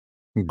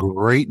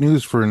Great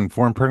news for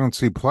Informed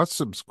Pregnancy Plus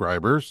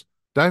subscribers.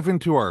 Dive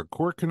into our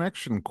Core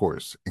Connection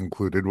course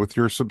included with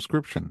your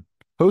subscription.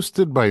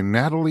 Hosted by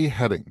Natalie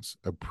Headings,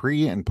 a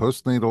pre and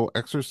postnatal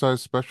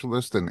exercise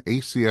specialist and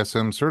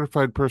ACSM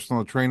certified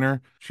personal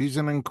trainer, she's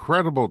an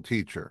incredible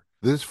teacher.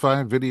 This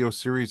 5 video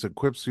series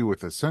equips you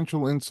with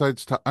essential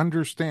insights to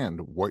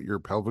understand what your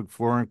pelvic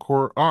floor and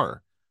core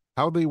are,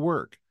 how they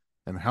work,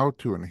 and how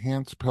to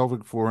enhance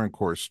pelvic floor and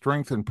core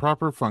strength and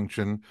proper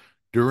function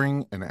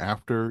during and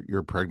after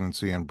your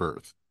pregnancy and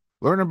birth.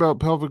 Learn about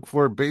pelvic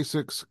floor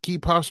basics, key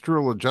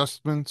postural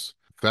adjustments,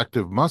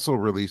 effective muscle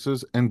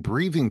releases, and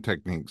breathing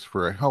techniques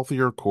for a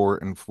healthier core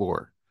and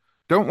floor.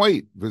 Don't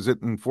wait.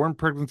 Visit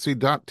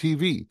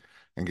informedpregnancy.tv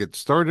and get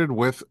started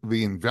with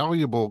the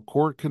invaluable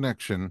Core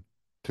Connection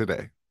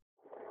today.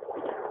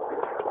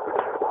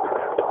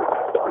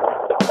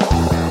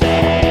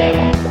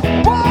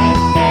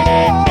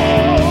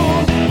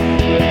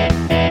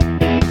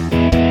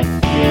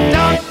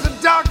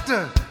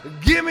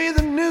 Give me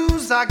the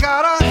news. I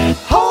got a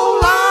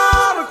whole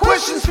lot of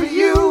questions for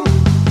you.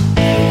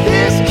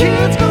 This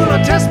kid's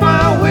gonna test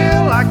my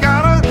will. I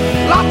got a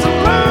lot to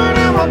learn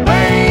and my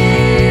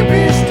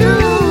baby's due.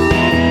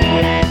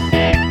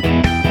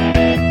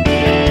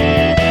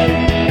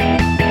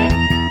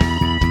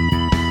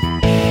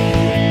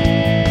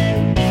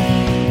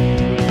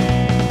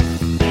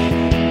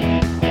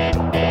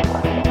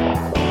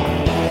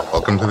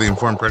 Welcome to the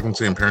Informed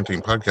Pregnancy and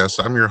Parenting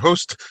Podcast. I'm your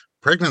host,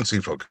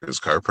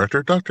 pregnancy-focused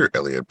chiropractor, Dr.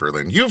 Elliot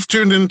Berlin. You've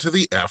tuned into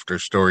the after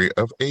story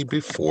of a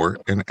before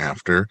and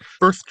after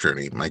birth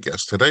journey. My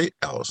guest today,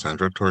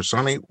 Alessandra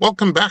Torsani.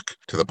 Welcome back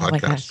to the podcast. Oh my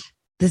gosh,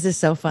 this is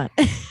so fun.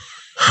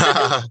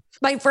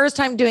 My first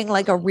time doing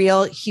like a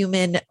real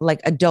human,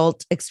 like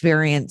adult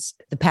experience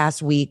the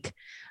past week.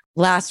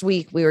 Last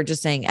week, we were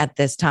just saying at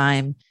this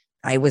time,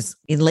 I was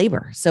in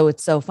labor. So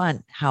it's so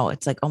fun how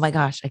it's like, oh my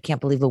gosh, I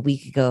can't believe a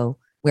week ago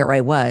where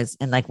I was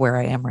and like where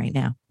I am right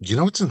now. You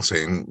know what's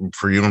insane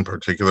for you in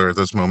particular at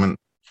this moment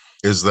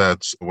is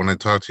that when I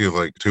talked to you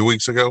like 2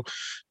 weeks ago,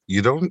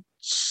 you don't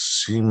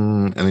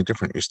seem any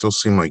different. You still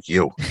seem like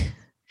you.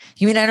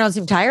 You mean I don't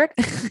seem tired?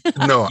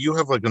 No, you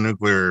have like a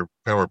nuclear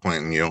power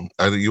plant in you.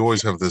 You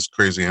always have this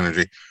crazy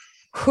energy.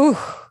 Whew.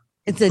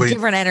 It's a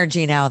different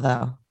energy now,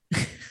 though.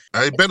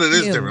 I bet it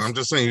is different. I'm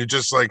just saying, you're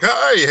just like,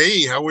 hi,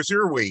 hey, how was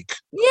your week?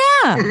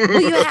 Yeah. Well,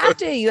 you have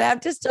to. You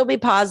have to still be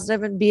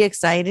positive and be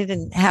excited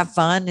and have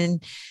fun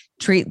and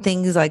treat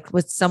things like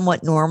with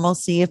somewhat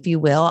normalcy, if you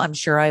will. I'm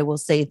sure I will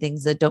say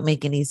things that don't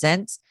make any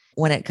sense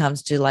when it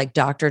comes to like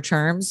doctor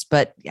terms,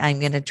 but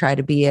I'm going to try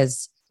to be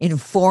as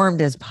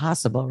informed as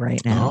possible right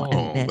now.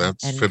 Oh,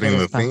 that's fitting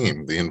the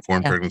theme, the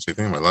informed pregnancy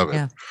theme. I love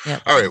it. Yeah.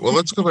 All right. Well,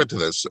 let's go back to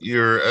this.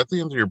 You're at the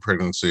end of your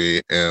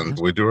pregnancy and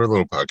we do our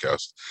little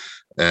podcast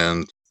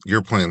and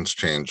your plans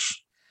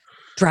change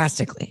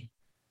drastically.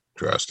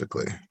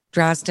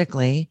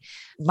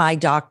 My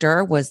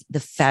doctor was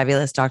the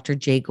fabulous Dr.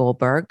 Jay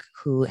Goldberg,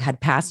 who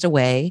had passed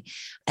away.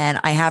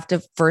 And I have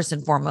to first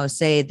and foremost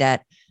say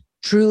that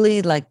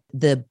truly like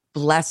the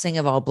blessing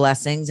of all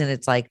blessings. And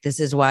it's like, this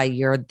is why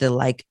you're the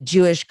like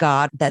Jewish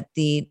God, that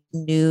the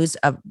news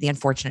of the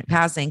unfortunate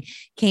passing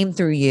came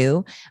through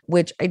you,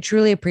 which I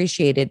truly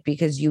appreciated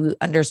because you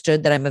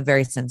understood that I'm a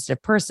very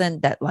sensitive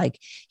person, that like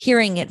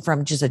hearing it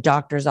from just a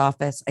doctor's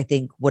office, I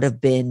think would have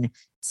been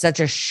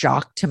such a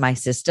shock to my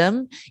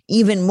system,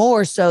 even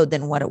more so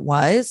than what it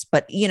was.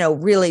 But, you know,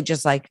 really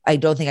just like, I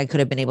don't think I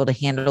could have been able to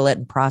handle it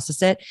and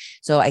process it.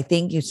 So I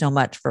thank you so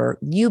much for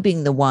you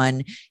being the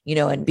one, you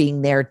know, and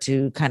being there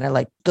to kind of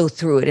like go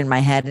through it in my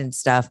head and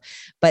stuff.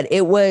 But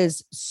it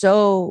was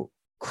so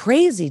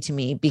crazy to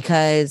me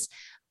because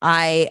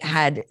I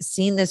had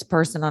seen this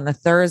person on a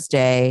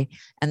Thursday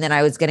and then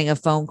I was getting a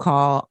phone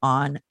call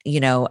on, you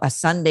know, a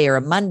Sunday or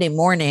a Monday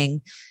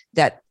morning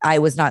that I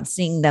was not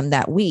seeing them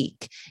that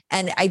week.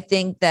 And I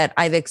think that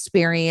I've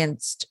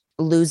experienced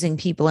losing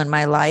people in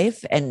my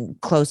life and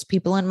close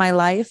people in my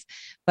life.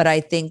 But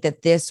I think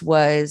that this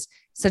was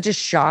such a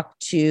shock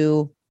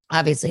to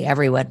obviously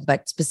everyone,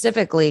 but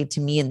specifically to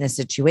me in this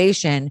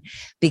situation,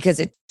 because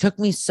it took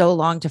me so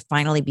long to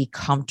finally be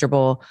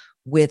comfortable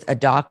with a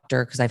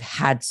doctor, because I've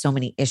had so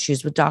many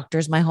issues with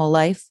doctors my whole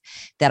life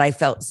that I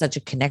felt such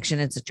a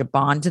connection and such a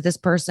bond to this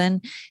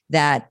person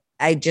that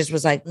I just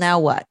was like, now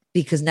what?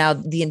 Because now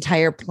the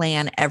entire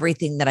plan,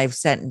 everything that I've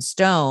set in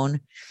stone,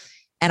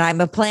 and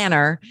I'm a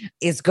planner,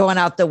 is going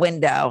out the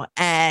window.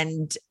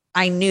 And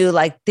I knew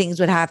like things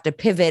would have to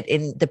pivot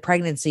in the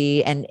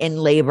pregnancy and in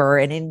labor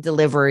and in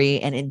delivery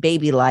and in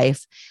baby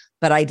life.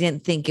 But I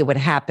didn't think it would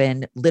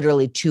happen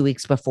literally 2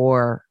 weeks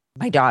before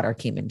my daughter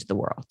came into the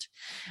world.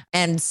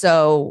 And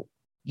so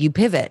you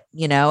pivot,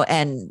 you know,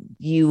 and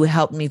you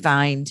helped me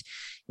find,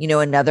 you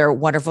know, another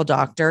wonderful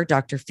doctor,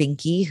 Dr.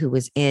 Finke, who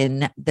was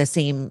in the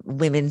same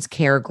women's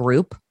care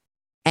group.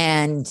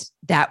 And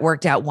that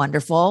worked out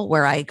wonderful,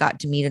 where I got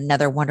to meet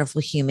another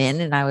wonderful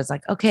human. And I was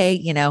like, okay,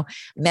 you know,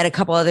 met a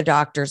couple other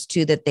doctors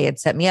too that they had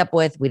set me up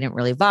with. We didn't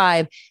really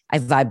vibe. I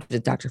vibed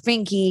with Dr.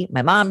 Finke.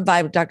 My mom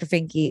vibed with Dr.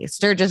 Finke.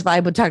 Sturgis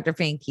vibed with Dr.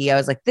 Finke. I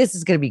was like, this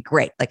is going to be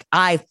great. Like,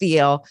 I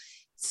feel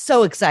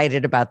so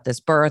excited about this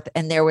birth.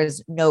 And there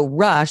was no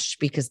rush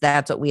because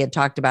that's what we had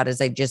talked about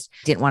is I just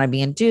didn't want to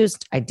be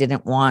induced. I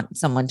didn't want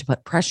someone to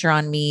put pressure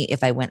on me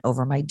if I went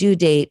over my due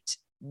date,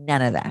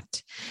 none of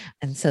that.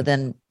 And so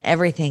then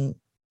everything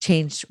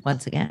changed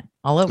once again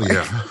all over.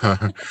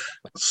 Yeah.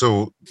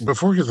 So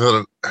before you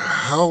thought,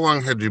 how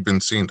long had you been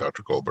seeing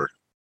Dr. Goldberg?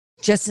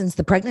 Just since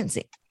the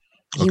pregnancy.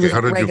 He Okay, was how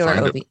a did you regular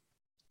find OB. it?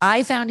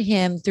 I found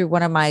him through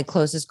one of my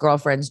closest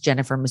girlfriends,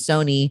 Jennifer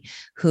Masoni,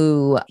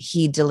 who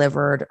he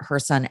delivered her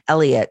son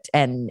Elliot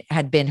and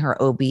had been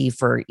her OB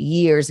for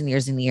years and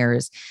years and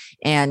years.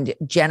 And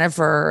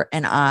Jennifer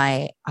and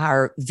I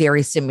are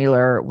very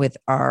similar with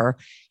our,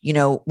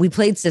 we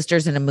played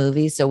sisters in a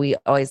movie, so we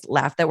always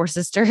laughed that we're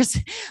sisters.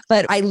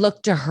 But I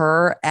look to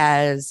her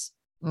as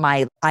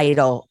my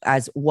idol,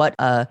 as what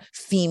a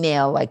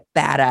female like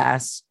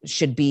badass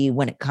should be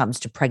when it comes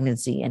to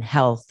pregnancy and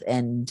health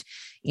and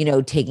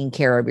taking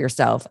care of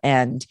yourself.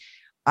 And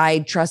I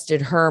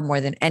trusted her more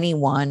than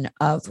anyone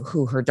of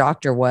who her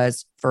doctor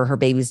was for her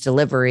baby's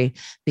delivery,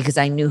 because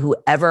I knew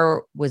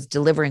whoever was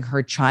delivering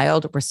her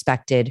child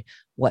respected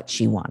what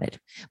she wanted,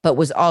 but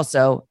was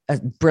also a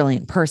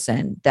brilliant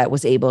person that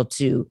was able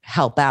to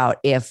help out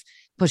if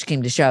push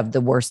came to shove,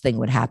 the worst thing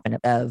would happen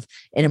of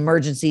an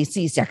emergency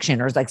C-section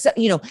or like,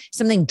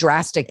 something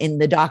drastic in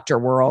the doctor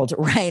world,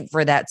 right?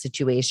 For that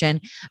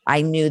situation,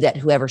 I knew that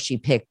whoever she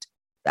picked,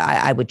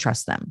 I would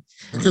trust them.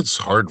 I think it's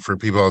hard for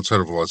people outside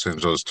of Los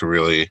Angeles to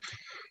really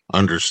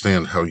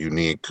understand how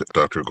unique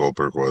Dr.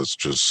 Goldberg was.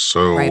 Just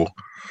so Right.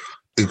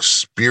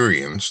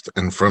 experienced,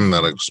 and from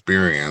that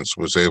experience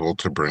was able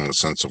to bring a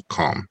sense of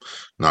calm,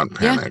 not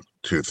panic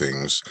to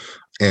things.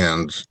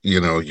 And,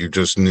 you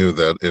just knew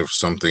that if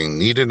something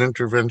needed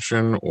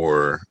intervention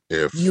or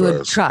if You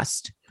would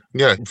trust.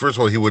 Yeah, first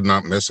of all, he would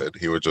not miss it.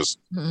 He would just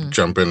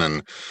jump in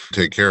and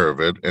take care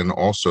of it. And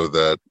also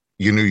that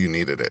you knew you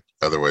needed it.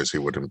 Otherwise, he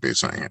wouldn't be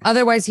saying it.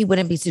 Otherwise, he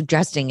wouldn't be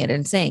suggesting it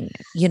and saying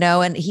it,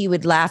 and he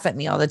would laugh at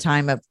me all the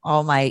time of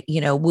all my,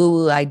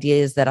 woo-woo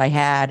ideas that I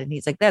had. And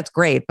he's like, that's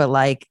great. But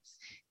like,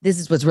 this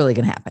is what's really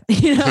going to happen.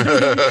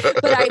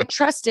 But I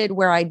trusted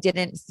where I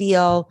didn't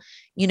feel,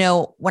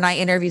 when I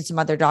interviewed some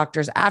other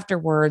doctors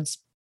afterwards,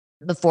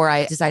 before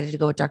I decided to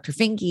go with Dr.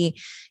 Finke,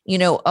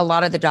 a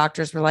lot of the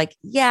doctors were like,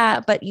 yeah,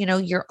 but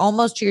you're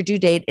almost to your due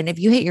date. And if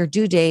you hit your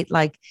due date,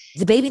 like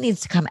the baby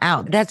needs to come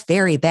out. That's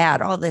very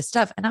bad, all this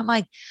stuff. And I'm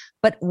like,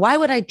 but why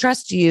would I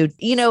trust you?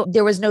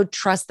 There was no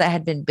trust that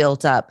had been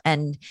built up.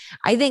 And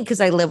I think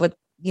because I live with,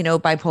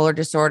 bipolar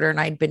disorder and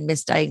I'd been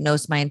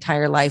misdiagnosed my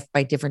entire life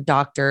by different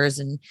doctors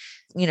and,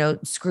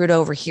 screwed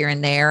over here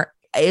and there.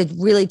 It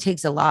really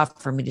takes a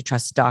lot for me to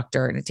trust a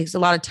doctor, and it takes a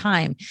lot of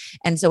time.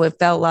 And so it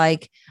felt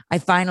like I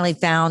finally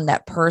found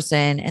that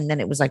person, and then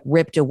it was like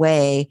ripped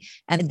away.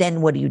 And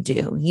then what do you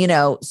do?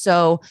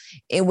 So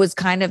it was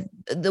kind of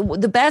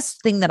the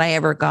best thing that I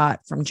ever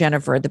got from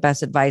Jennifer, the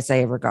best advice I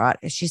ever got.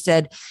 She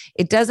said,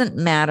 it doesn't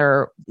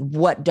matter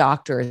what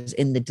doctor is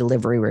in the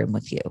delivery room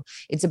with you.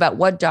 It's about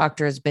what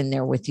doctor has been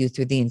there with you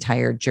through the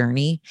entire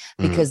journey,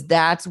 because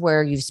that's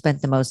where you've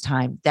spent the most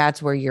time.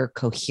 That's where you're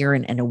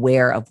coherent and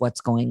aware of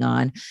what's going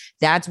on.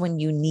 That's when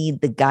you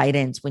need the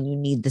guidance, when you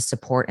need the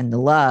support and the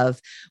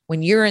love.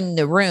 When you're in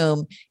the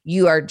room,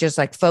 you are just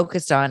like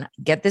focused on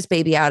get this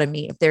baby out of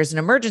me. If there's an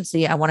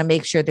emergency, I want to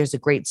make sure there's a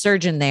great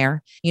surgeon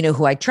there,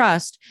 who I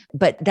trust.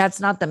 But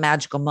that's not the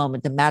magical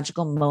moment. The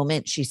magical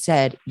moment, she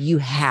said, you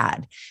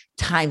had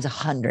times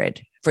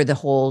 100 for the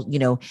whole,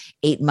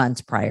 8 months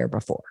prior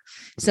before.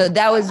 So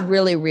that was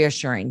really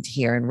reassuring to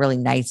hear and really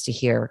nice to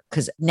hear.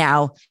 Because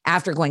now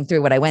after going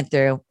through what I went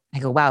through, I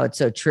go, wow, it's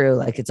so true.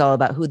 Like it's all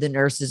about who the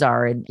nurses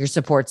are and your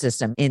support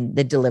system in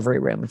the delivery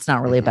room. It's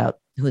not really about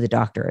who the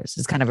doctor is.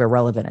 It's kind of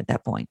irrelevant at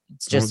that point.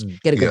 It's just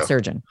get a good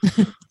surgeon.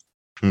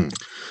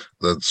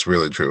 That's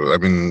really true. I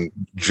mean,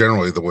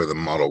 generally the way the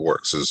model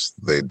works is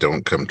they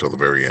don't come till the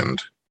very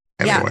end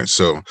anyway. Yeah.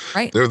 So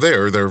they're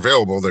there, they're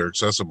available, they're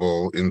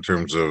accessible in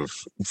terms of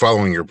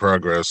following your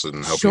progress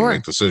and helping you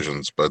make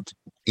decisions. But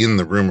in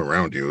the room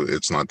around you,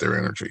 it's not their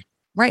energy.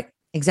 Right.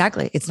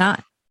 Exactly. It's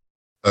not.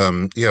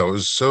 It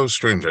was so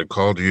strange. I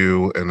called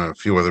you and a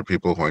few other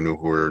people who I knew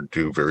who were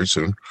due very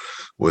soon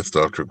with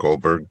Dr.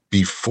 Goldberg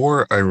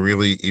before I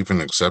really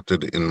even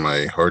accepted in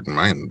my heart and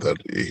mind that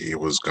he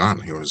was gone.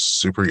 He was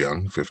super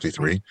young,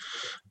 53,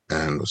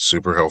 and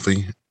super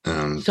healthy.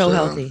 And so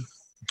healthy.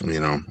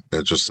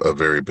 It's just a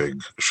very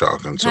big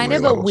shock. On kind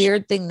of a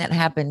weird thing that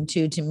happened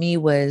too to me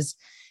was,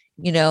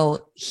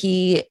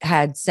 he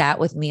had sat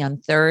with me on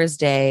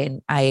Thursday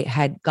and I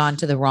had gone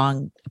to the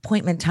wrong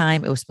appointment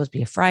time. It was supposed to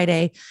be a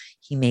Friday.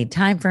 He made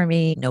time for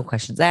me, no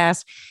questions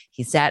asked.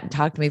 He sat and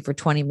talked to me for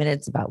 20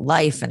 minutes about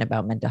life and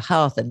about mental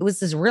health. And it was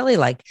this really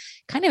like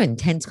kind of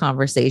intense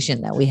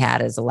conversation that we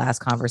had as the last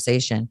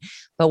conversation.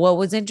 But what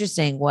was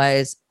interesting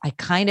was I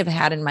kind of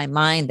had in my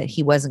mind that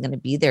he wasn't going to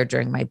be there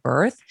during my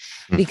birth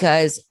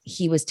because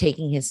he was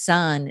taking his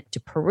son to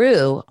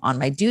Peru on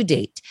my due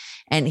date.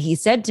 And he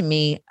said to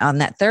me on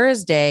that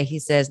Thursday, he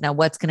says, now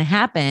what's going to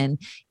happen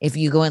if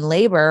you go in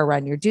labor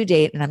around your due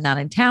date and I'm not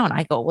in town?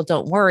 I go, well,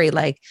 don't worry.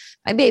 Like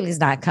my baby's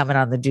not coming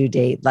coming on the due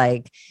date.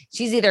 Like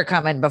she's either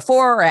coming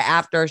before or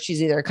after.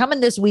 She's either coming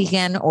this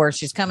weekend or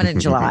she's coming in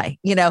July,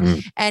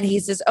 And he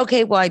says,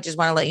 okay, well, I just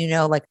want to let you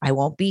know, like, I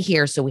won't be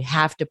here. So we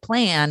have to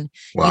plan,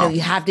 Wow.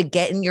 you have to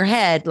get in your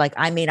head, like,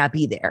 I may not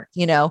be there,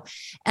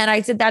 And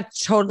I said,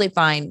 that's totally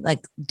fine. Like,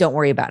 don't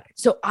worry about it.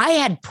 So I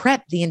had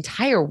prepped the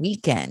entire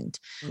weekend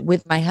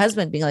with my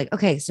husband being like,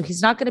 okay, so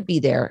he's not going to be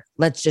there.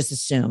 Let's just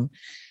assume,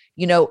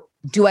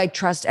 do I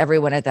trust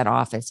everyone at that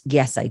office?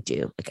 Yes, I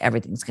do. Like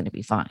everything's going to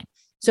be fine.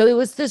 So it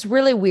was this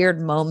really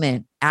weird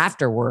moment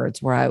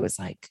afterwards where I was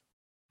like,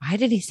 why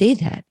did he say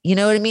that? You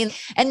know what I mean?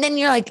 And then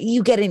you're like,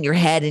 you get in your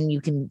head and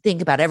you can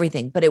think about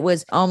everything, but it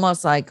was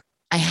almost like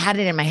I had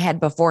it in my head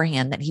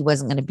beforehand that he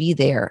wasn't going to be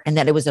there and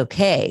that it was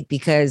okay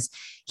because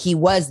he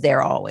was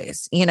there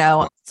always,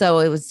 So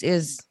it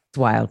was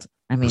wild.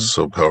 I mean,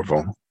 so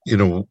powerful.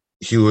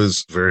 He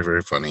was very,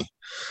 very funny.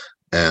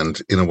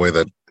 And in a way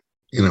that,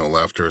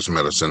 laughter is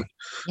medicine.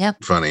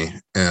 Yep. Funny.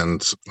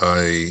 And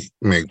I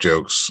make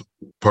jokes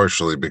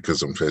partially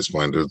because I'm face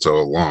blinded. It's a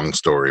long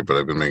story, but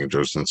I've been making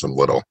jokes since I'm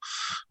little.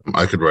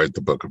 I could write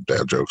the book of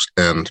dad jokes.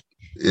 And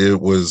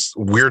it was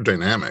weird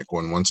dynamic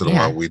when once in a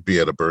while we'd be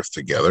at a birth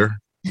together.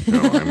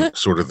 I'm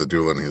sort of the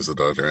doula and he's the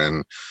doctor.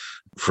 And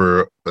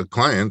for a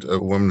client, a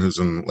woman who's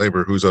in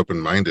labor, who's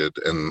open-minded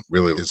and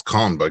really is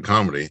calmed by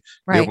comedy,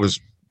 right. It was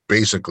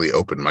basically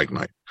open mic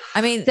night.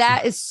 I mean,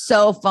 that is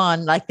so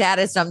fun. Like that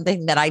is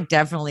something that I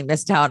definitely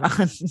missed out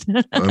on.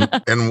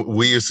 and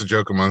we used to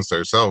joke amongst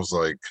ourselves,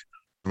 like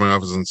my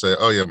office and say,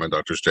 oh yeah, my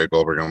doctor's Jay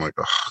Goldberg. I'm like,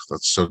 oh,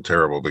 that's so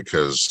terrible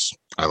because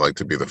I like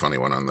to be the funny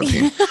one on the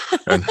team.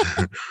 And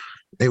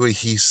anyway,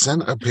 he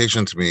sent a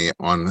patient to me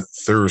on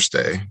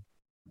Thursday,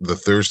 the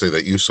Thursday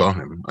that you saw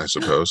him, I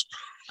suppose.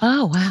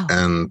 Oh, wow.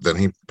 And then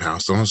he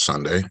passed on a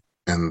Sunday.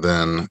 And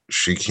then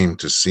she came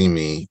to see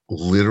me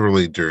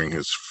literally during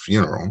his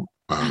funeral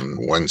on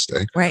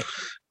Wednesday. Right.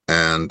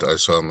 And I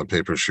saw in the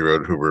paper she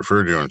wrote, who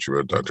referred you, and she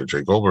wrote Dr.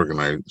 Jay Goldberg.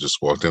 And I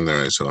just walked in there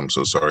and I said, I'm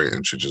so sorry.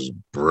 And she just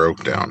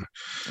broke down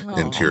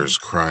in tears,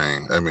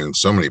 crying. I mean,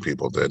 so many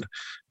people did.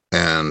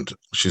 And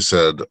she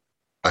said,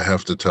 I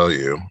have to tell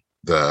you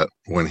that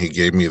when he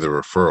gave me the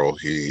referral,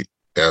 he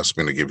asked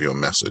me to give you a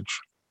message.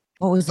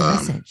 What was the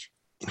message?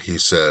 He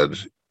said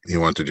he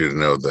wanted you to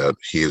know that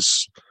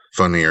he's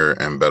funnier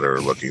and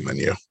better looking than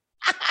you.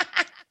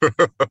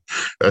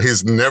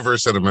 He's never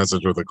sent a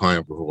message with a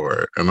client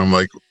before. And I'm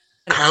like,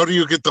 how do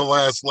you get the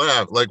last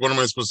laugh? Like, what am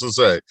I supposed to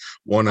say?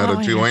 1 out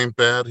of 2 ain't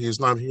bad. He's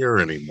not here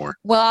anymore.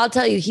 Well, I'll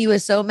tell you, he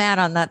was so mad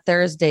on that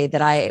Thursday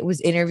that I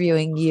was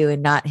interviewing you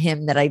and not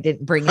him, that I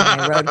didn't bring in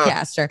my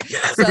roadcaster.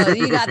 So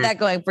you got that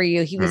going for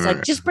you. He was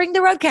like, just bring the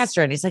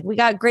roadcaster. And he's like, we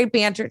got great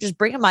banter. Just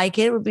bring a mic.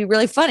 It would be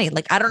really funny.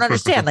 Like, I don't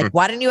understand. Like,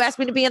 why didn't you ask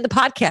me to be in the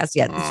podcast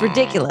yet? It's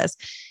ridiculous.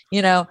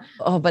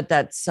 Oh, but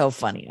that's so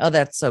funny. Oh,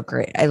 that's so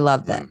great. I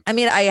love that. I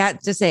mean, I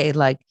had to say,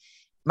 like,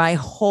 my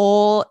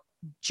whole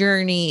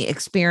journey,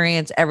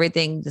 experience,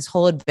 everything, this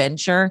whole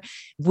adventure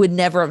would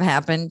never have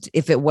happened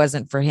if it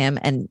wasn't for him.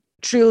 And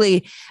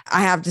truly,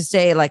 I have to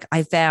say, like,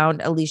 I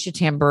found Alicia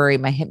Tamburi,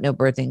 my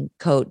hypnobirthing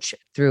coach,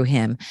 through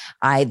him.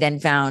 I then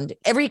found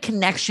every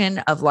connection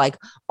of like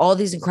all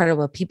these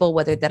incredible people,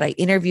 whether that I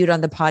interviewed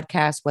on the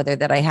podcast, whether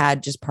that I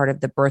had just part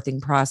of the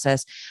birthing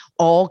process,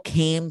 all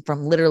came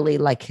from literally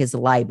like his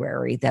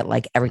library, that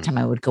like every time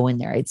I would go in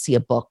there, I'd see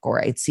a book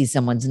or I'd see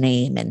someone's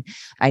name and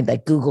I'd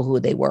like Google who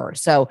they were.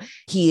 So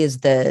he is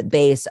the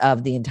base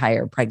of the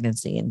entire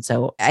pregnancy. And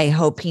so I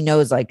hope he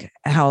knows like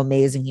how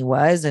amazing he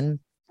was, and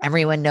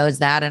everyone knows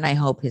that. And I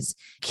hope his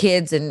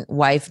kids and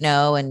wife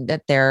know, and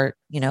that they're,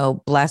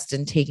 blessed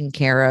and taken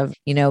care of,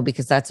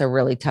 because that's a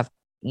really tough,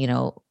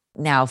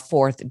 now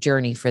fourth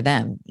journey for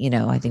them.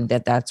 I think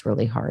that that's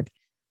really hard.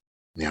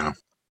 Yeah.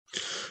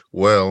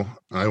 Well,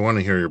 I want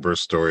to hear your birth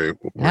story.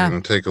 We're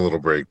going to take a little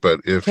break,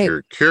 but if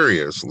you're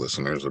curious,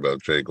 listeners,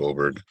 about Jay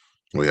Goldberg,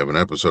 we have an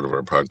episode of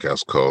our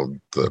podcast called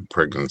The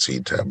Pregnancy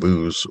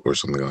Taboos or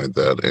something like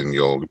that. And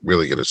you'll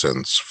really get a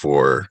sense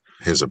for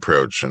his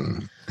approach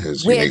and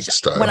his unique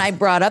style. When I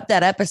brought up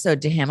that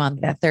episode to him on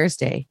that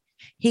Thursday,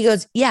 he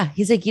goes, yeah,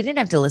 he's like, you didn't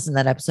have to listen to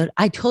that episode.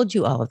 I told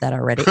you all of that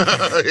already.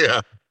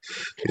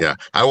 Yeah.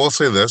 I will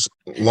say this,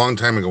 a long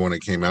time ago when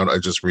it came out, I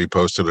just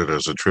reposted it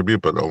as a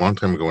tribute, but a long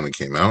time ago when it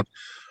came out,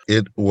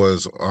 it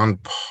was on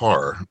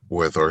par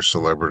with our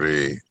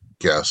celebrity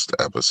guest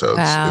episodes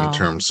in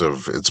terms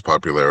of its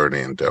popularity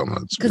and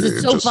downloads. Because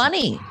it's so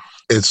funny.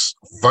 It's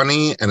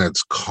funny and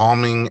it's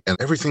calming, and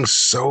everything's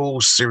so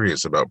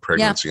serious about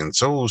pregnancy and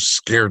so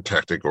scare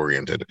tactic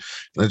oriented.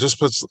 And it just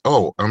puts,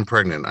 I'm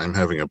pregnant, I'm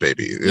having a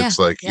baby. It's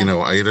like,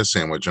 I ate a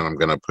sandwich and I'm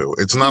going to poo.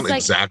 It's not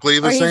exactly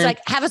the same. He's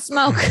like, have a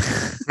smoke.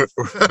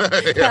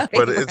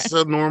 But it's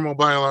a normal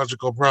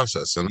biological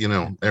process,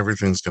 and,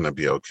 everything's going to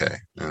be okay.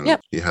 And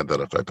he had that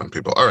effect on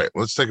people. All right,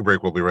 let's take a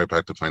break. We'll be right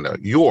back to find out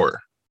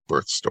your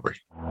birth story.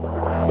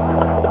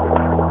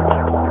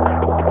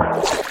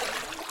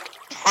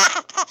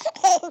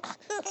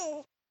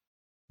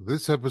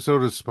 This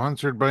episode is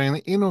sponsored by an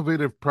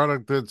innovative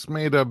product that's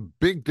made a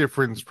big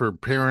difference for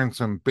parents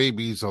and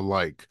babies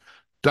alike.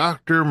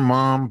 Dr.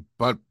 Mom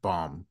Butt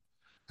Balm.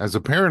 As a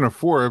parent of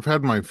 4, I've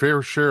had my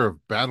fair share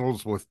of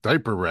battles with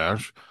diaper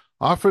rash,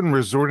 often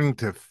resorting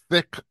to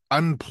thick,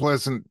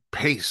 unpleasant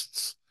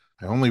pastes.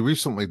 I only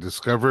recently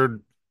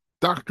discovered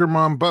Dr.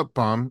 Mom Butt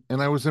Balm,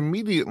 and I was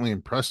immediately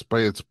impressed by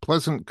its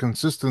pleasant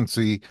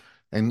consistency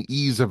and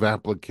ease of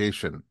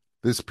application.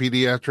 This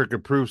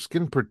pediatric-approved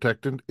skin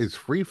protectant is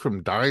free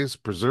from dyes,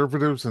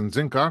 preservatives, and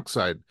zinc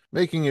oxide,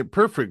 making it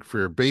perfect for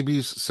your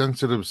baby's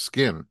sensitive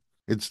skin.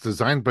 It's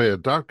designed by a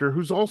doctor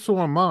who's also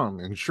a mom,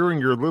 ensuring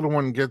your little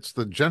one gets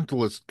the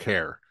gentlest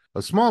care.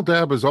 A small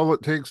dab is all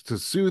it takes to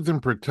soothe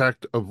and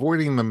protect,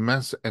 avoiding the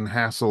mess and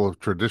hassle of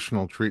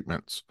traditional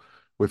treatments.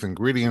 With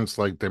ingredients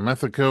like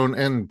dimethicone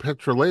and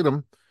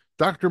petrolatum,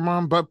 Dr.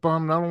 Mom Butt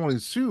Balm not only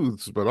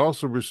soothes, but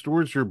also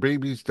restores your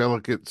baby's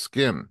delicate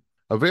skin.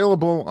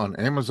 Available on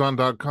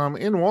Amazon.com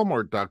and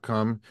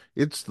Walmart.com,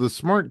 it's the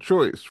smart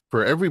choice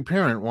for every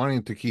parent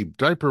wanting to keep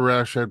diaper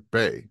rash at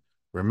bay.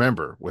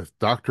 Remember, with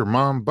Dr.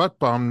 Mom Butt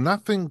Balm,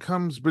 nothing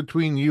comes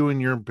between you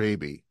and your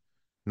baby,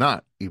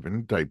 not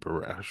even diaper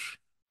rash.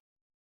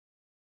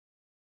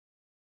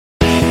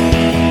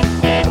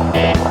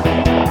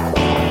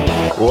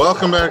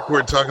 Welcome back.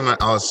 We're talking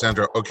about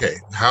Alessandra. Okay,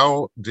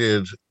 how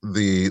did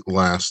the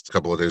last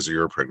couple of days of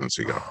your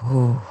pregnancy go?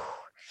 Ooh.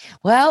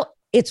 Well,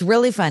 it's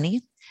really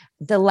funny.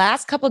 The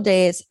last couple of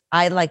days,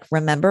 I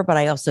remember, but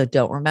I also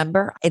don't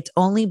remember. It's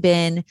only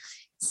been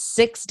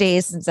 6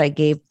 days since I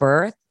gave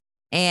birth,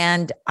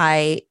 and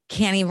I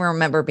can't even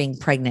remember being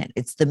pregnant.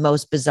 It's the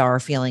most bizarre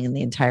feeling in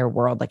the entire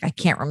world. I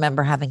can't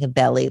remember having a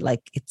belly.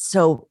 It's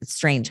so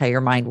strange how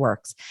your mind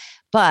works.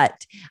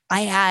 But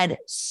I had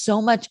so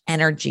much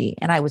energy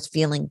and I was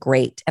feeling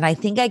great. And I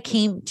think I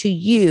came to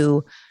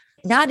you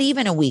not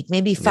even a week,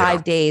 maybe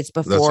 5 days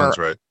before. That sounds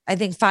right. I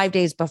think 5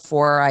 days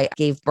before I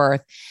gave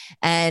birth.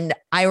 And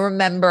I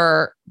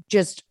remember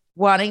just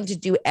wanting to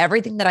do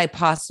everything that I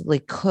possibly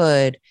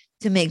could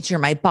to make sure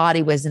my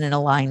body was in an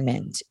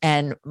alignment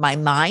and my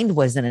mind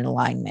was in an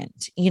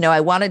alignment. I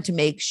wanted to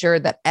make sure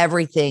that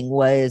everything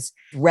was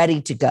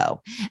ready to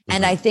go.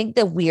 And I think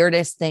the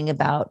weirdest thing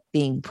about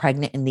being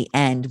pregnant in the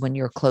end, when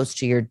you're close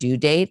to your due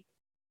date,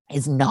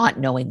 is not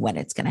knowing when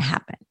it's going to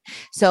happen.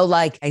 So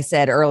like I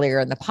said earlier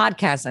in the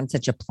podcast, I'm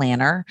such a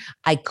planner.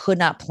 I could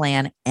not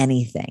plan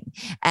anything.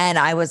 And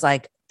I was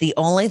like, the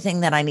only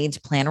thing that I need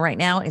to plan right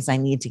now is I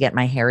need to get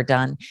my hair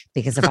done,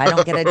 because if I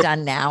don't get it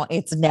done now,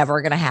 it's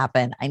never going to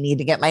happen. I need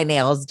to get my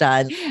nails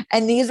done.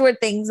 And these were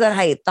things that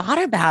I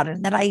thought about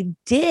and that I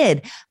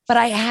did, but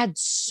I had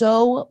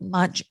so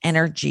much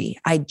energy.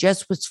 I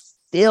just was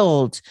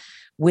filled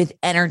with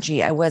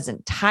energy. I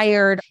wasn't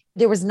tired.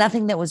 There was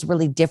nothing that was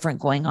really different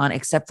going on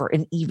except for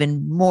an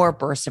even more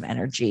burst of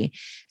energy.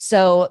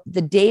 So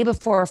the day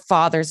before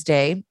Father's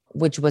Day,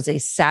 which was a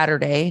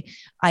Saturday,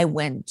 I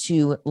went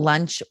to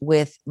lunch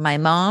with my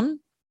mom,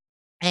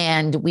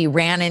 and we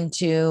ran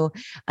into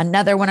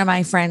another one of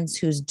my friends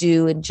who's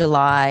due in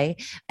July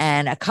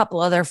and a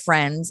couple other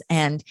friends.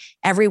 And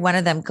every one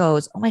of them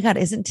goes, "Oh my God,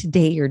 isn't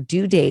today your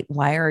due date?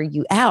 Why are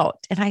you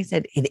out?" And I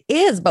said, "It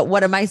is, but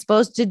what am I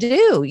supposed to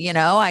do?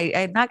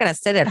 I'm not going to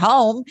sit at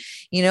home.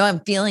 I'm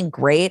feeling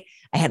great.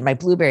 I had my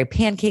blueberry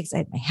pancakes. I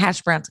had my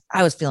hash browns.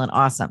 I was feeling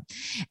awesome."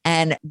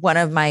 And one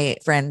of my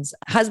friends'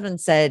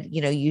 husband said,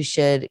 you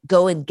should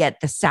go and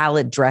get the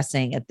salad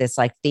dressing at this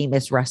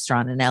famous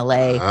restaurant in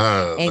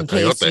LA in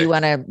case you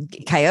want to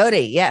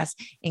Coyote. Yes.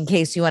 In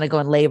case you want to go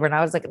in labor. And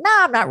I was like, no,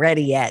 I'm not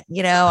ready yet.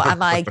 I'm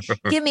like,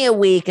 give me a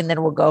week and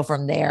then we'll go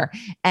from there.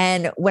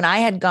 And when I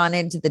had gone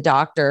into the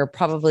doctor,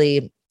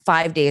 probably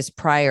 5 days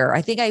prior,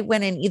 I think I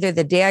went in either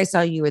the day I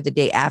saw you or the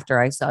day after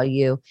I saw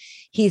you.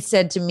 He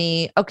said to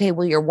me, "Okay,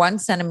 well, you're 1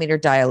 centimeter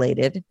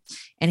dilated."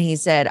 And he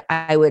said,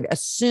 "I would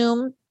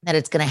assume that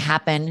it's going to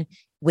happen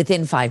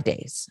within 5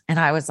 days." And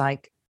I was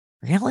like,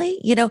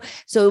 really?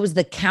 So it was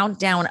the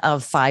countdown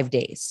of 5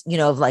 days,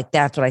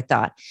 that's what I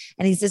thought.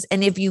 And he says,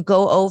 "And if you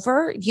go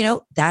over,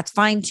 that's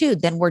fine too.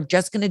 Then we're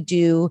just going to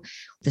do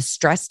the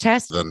stress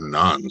test." The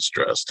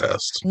non-stress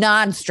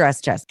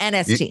test,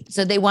 NST.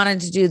 So they wanted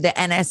to do the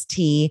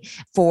NST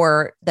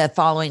for the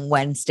following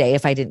Wednesday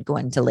if I didn't go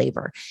into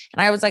labor.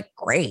 And I was like,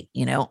 great,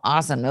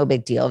 awesome. No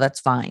big deal. That's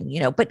fine.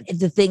 But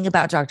the thing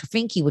about Dr.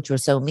 Finke, which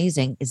was so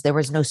amazing, is there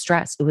was no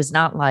stress. It was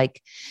not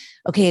like,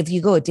 okay, if you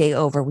go a day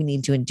over, we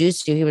need to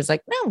induce you. He was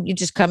like, no, you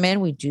just come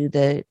in, we do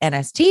the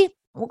NST,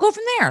 we'll go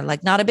from there.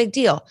 Not a big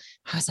deal.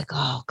 I was like,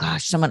 oh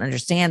gosh, someone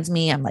understands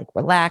me. I'm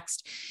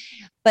relaxed.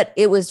 But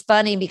it was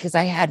funny because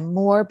I had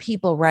more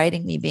people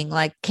writing me being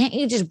like, can't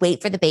you just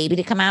wait for the baby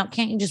to come out?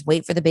 Can't you just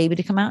wait for the baby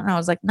to come out? And I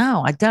was like,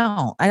 no, I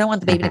don't. I don't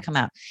want the baby to come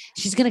out.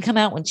 She's going to come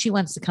out when she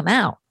wants to come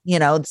out.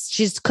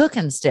 She's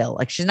cooking still.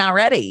 She's not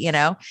ready,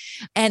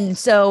 And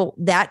so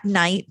that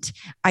night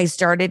I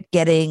started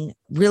getting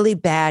really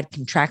bad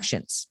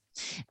contractions.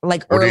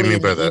 Early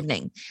in the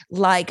evening.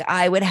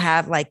 I would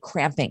have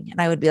cramping and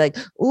I would be like,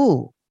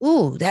 ooh,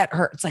 that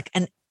hurts.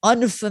 An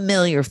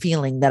unfamiliar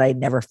feeling that I'd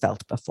never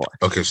felt before.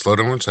 Okay, slow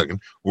down 1 second.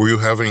 Were you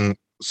having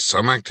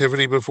some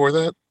activity before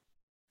that?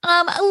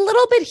 A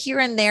little bit here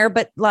and there,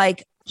 but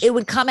it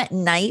would come at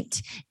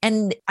night,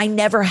 and I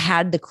never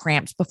had the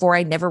cramps before.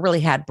 I never really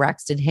had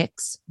Braxton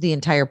Hicks the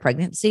entire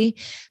pregnancy.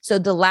 So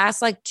the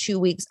last like 2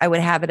 weeks I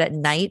would have it at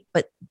night,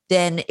 but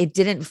then it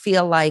didn't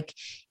feel like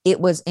it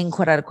was in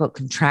quote unquote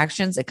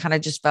contractions. It kind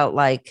of just felt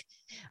like,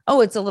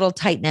 oh, it's a little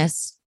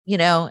tightness,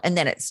 and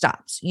then it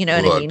stops. You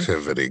know what I mean?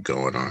 Activity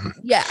going on.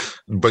 Yeah.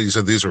 But you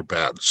said these were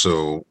bad.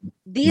 So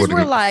these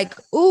were like,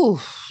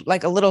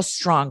 like a little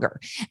stronger.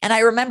 And I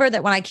remember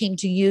that when I came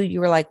to you, you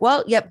were like,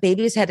 well, yep,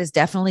 baby's head is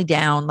definitely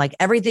down. Like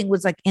everything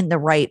was like in the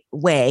right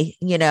way,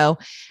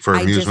 for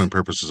amusement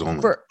purposes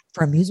only. For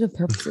amusement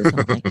purposes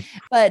only.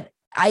 But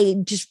I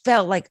just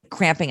felt like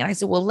cramping. And I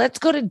said, well, let's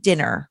go to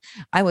dinner.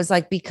 I was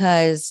like,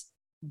 because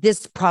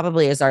this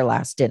probably is our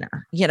last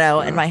dinner,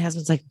 and my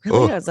husband's like,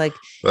 really? I was like,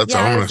 that's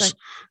yeah, ominous.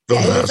 The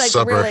last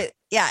supper. Really,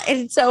 yeah.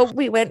 And so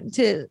we went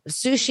to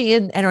sushi,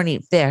 and I don't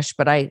eat fish,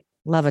 but I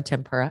love a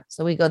tempura.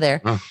 So we go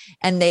there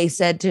and they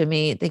said to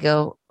me, they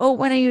go, oh,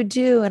 when are you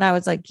due? And I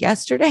was like,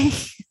 yesterday.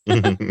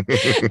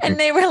 And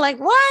they were like,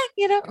 what?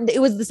 It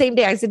was the same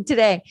day. I said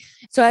today.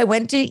 So I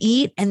went to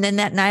eat. And then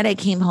that night I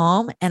came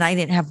home and I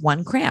didn't have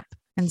one cramp.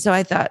 And so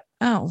I thought,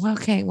 oh,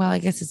 okay, well, I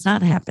guess it's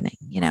not happening,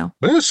 Wait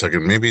a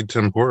second. Maybe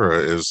tempura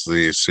is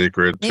the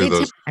secret to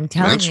those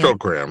menstrual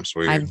cramps.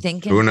 I'm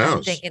thinking, who knows?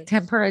 I'm thinking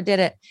tempura did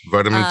it.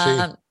 Vitamin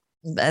T.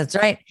 That's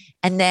right.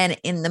 And then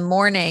in the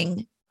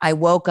morning, I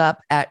woke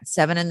up at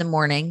 7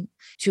 a.m.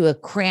 to a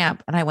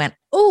cramp and I went,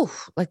 oh,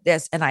 like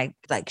this. And I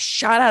like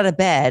shot out of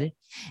bed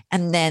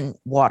and then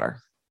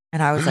water.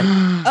 And I was like,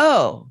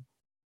 oh,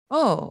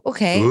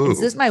 okay. Ooh. Is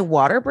this my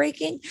water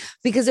breaking?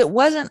 Because it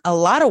wasn't a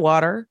lot of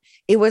water.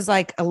 It was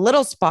like a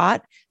little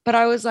spot, but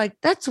I was like,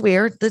 that's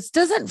weird. This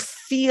doesn't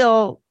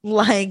feel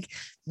like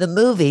the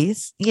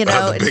movies, The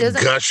it big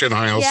doesn't gush in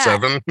aisle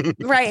 7.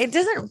 right. It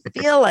doesn't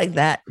feel like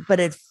that, but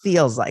it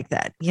feels like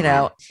that,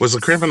 Was the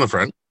cramp in the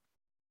front?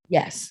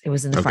 Yes, it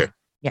was in the front.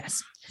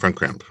 Yes. Front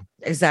cramp.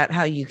 Is that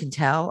how you can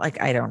tell?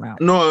 Like, I don't know.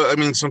 No, I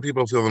mean, some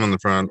people feel them in the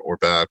front or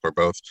back or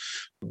both.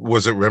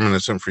 Was it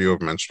reminiscent for you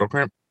of menstrual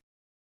cramp?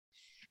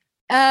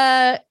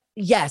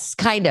 Yes,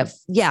 kind of.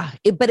 Yeah.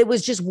 But it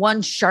was just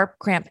one sharp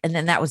cramp and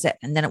then that was it.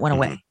 And then it went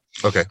away.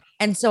 Okay.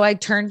 And so I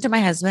turned to my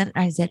husband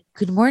and I said,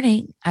 good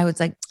morning. I was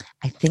like,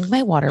 I think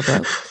my water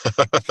broke.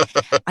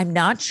 I'm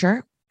not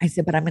sure. I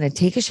said, but I'm going to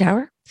take a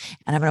shower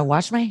and I'm going to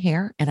wash my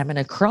hair and I'm going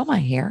to curl my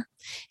hair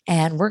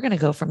and we're going to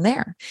go from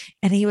there.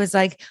 And he was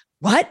like,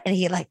 what? And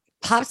he like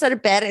pops out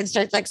of bed and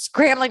starts like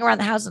scrambling around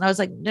the house. And I was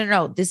like,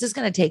 no, this is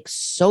going to take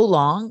so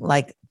long.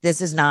 Like, this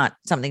is not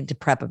something to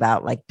prep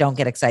about. Like, don't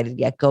get excited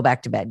yet. Go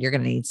back to bed. You're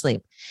going to need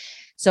sleep.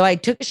 So I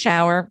took a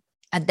shower.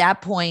 At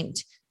that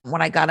point,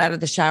 when I got out of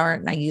the shower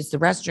and I used the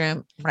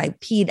restroom, when I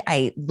peed,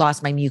 I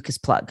lost my mucus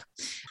plug.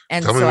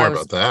 And Tell me more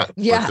about that.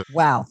 Yeah.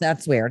 Wow.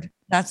 That's weird.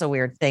 That's a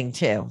weird thing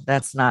too.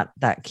 That's not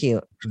that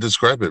cute.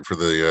 Describe it for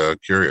the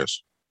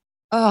curious.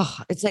 Oh,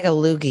 it's like a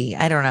loogie.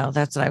 I don't know.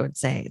 That's what I would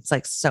say. It's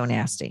like so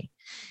nasty.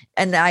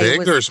 And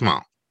Big or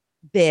small?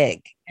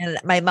 Big. And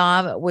my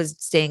mom was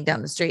staying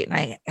down the street and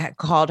I had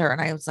called her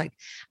and I was like,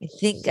 I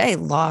think I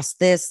lost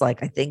this.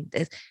 Like, I think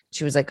this.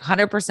 She was like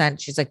 100%.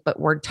 She's like, but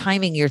we're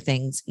timing your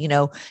things,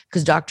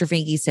 because Dr.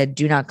 Finke said,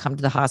 do not come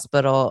to the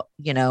hospital,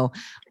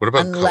 What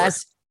about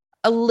unless color?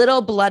 A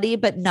little bloody,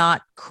 but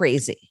not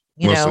crazy.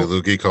 Mostly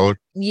loogie color?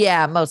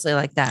 Yeah, mostly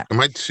like that. Am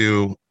I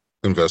too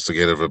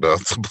investigative about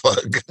the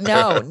plug?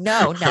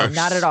 No,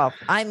 not at all.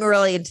 I'm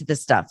really into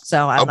this stuff.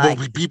 So I'm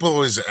like, people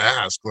always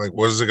ask, like,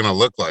 what is it going to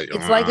look like?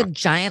 It's like a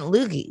giant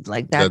loogie.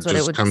 Like that's what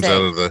it would comes say.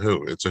 out of the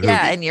hoot. It's a hoot.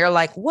 Yeah, and you're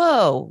like,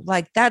 whoa,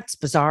 like that's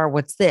bizarre.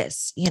 What's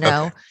this?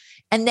 Okay.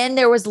 And then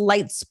there was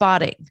light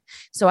spotting.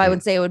 So I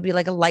would say it would be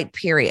like a light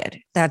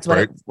period. That's what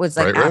it was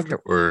like after.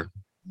 Or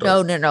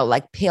no,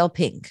 like pale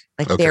pink,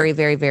 like very,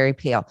 very, very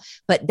pale.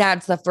 But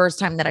that's the first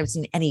time that I've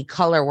seen any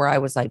color where I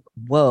was like,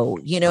 whoa,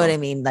 you know what I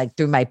mean? Like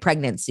through my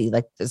pregnancy,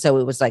 like, so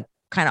it was like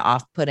kind of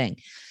off-putting.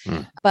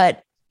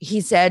 But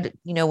he said,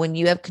 when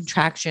you have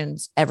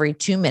contractions every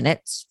 2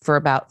 minutes for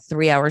about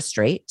 3 hours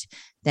straight,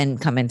 then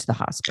come into the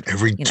hospital.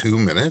 Every 2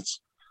 minutes?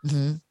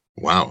 Mm-hmm.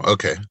 Wow.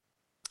 Okay.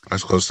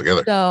 That's close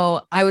together.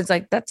 So I was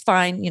like, that's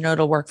fine.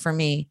 It'll work for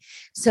me.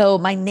 So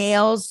my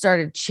nails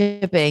started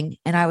chipping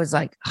and I was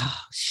like, oh,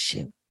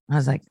 shoot. I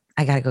was like,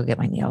 I got to go get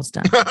my nails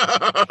done.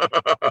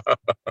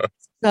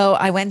 So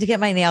I went to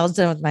get my nails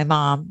done with my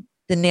mom.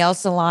 The nail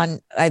salon,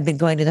 I've been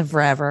going to them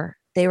forever.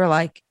 They were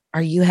like,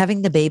 are you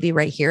having the baby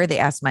right here? They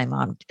asked my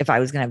mom if I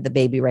was going to have the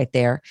baby right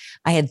there.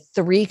 I had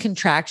 3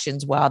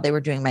 contractions while they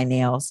were doing my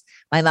nails.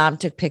 My mom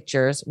took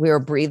pictures. We were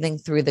breathing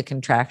through the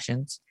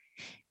contractions.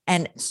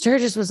 And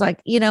Sturgis was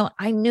like,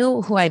 I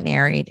knew who I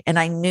married and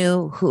I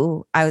knew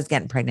who I was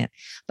getting pregnant,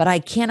 but I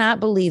cannot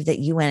believe that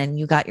you went and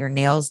you got your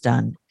nails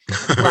done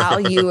while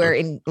you were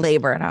in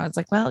labor. And I was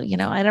like, well,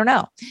 I don't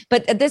know.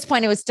 But at this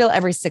point, it was still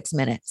every 6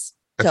 minutes.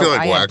 I feel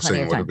like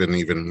waxing would have been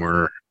even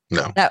more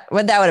No. That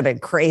would have been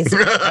crazy.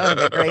 That would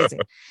have been crazy.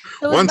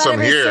 It was Once about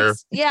I'm every here.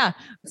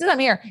 since I'm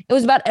here, it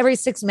was about every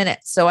 6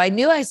 minutes. So I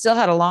knew I still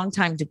had a long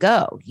time to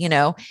go,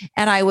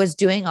 and I was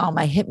doing all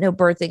my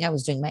hypnobirthing. I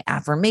was doing my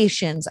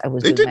affirmations. I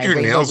was They doing did my your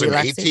rainbow nails in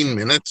relaxation. 18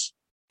 minutes.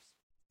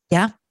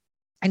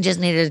 I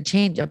just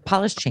needed a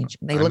polish change.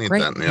 They I look need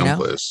great. that nail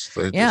place.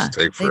 They Yeah, just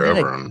take they did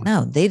forever.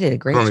 And they did a I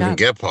great don't even job.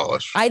 get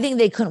polish. I think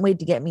they couldn't wait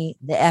to get me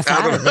the F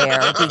out of there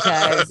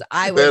because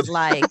I was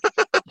like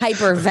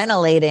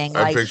hyperventilating.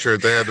 I Like, picture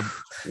they had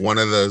one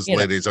of those You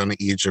know. ladies on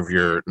each of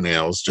your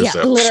nails. Just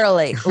yeah,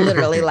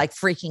 literally like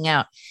freaking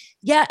out.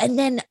 Yeah. And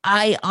then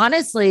I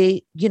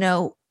honestly,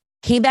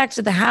 came back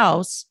to the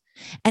house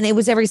and it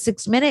was every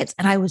 6 minutes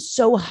and I was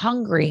so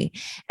hungry.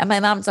 And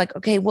my mom's like,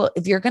 okay, well,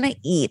 if you're going to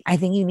eat, I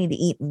think you need to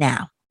eat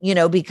now,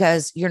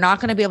 because you're not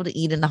going to be able to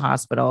eat in the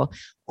hospital.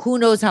 Who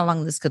knows how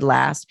long this could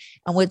last?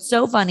 And what's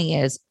so funny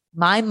is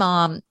my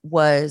mom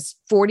was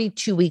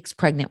 42 weeks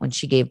pregnant when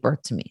she gave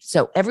birth to me.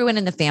 So everyone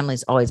in the family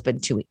has always been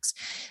 2 weeks.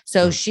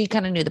 So she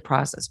kind of knew the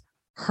process.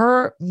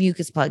 Her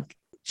mucus plug,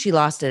 she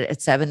lost it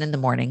at 7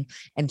 a.m.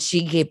 and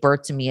she gave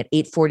birth to me at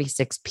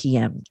 8:46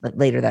 p.m.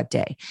 later that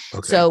day.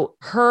 Okay. So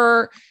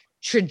her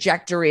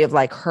trajectory of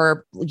like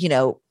her,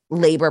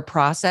 labor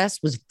process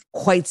was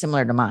quite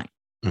similar to mine.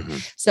 Mm-hmm.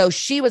 So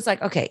she was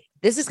like, okay,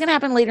 this is going to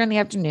happen later in the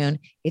afternoon.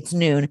 It's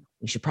noon.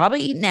 We should probably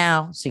eat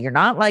now. So you're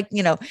not like,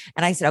 and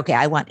I said, okay,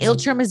 I want Il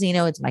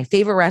Tramezzino. It's my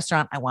favorite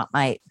restaurant. I want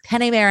my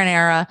penne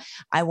marinara.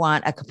 I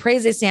want a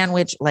caprese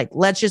sandwich. Like,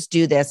 let's just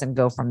do this and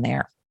go from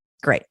there.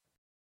 Great.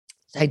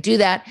 So I do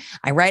that.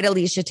 I write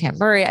Alicia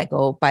Tamburi. I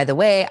go, by the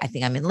way, I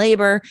think I'm in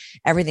labor.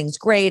 Everything's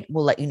great.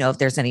 We'll let you know if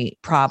there's any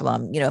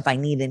problem, if I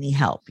need any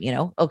help,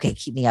 okay,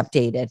 keep me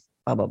updated,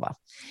 blah, blah, blah.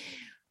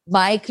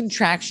 My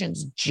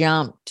contractions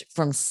jumped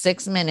from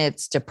 6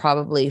 minutes to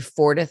probably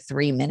 4 to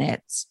 3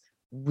 minutes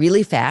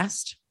really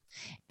fast.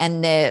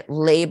 And the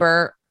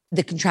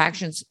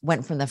contractions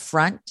went from the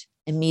front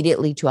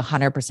immediately to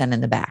 100%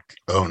 in the back.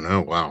 Oh, no.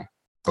 Wow.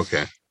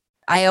 Okay.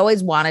 I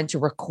always wanted to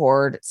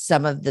record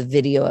some of the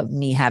video of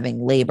me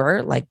having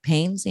labor, like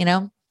pains,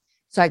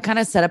 So I kind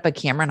of set up a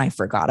camera and I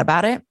forgot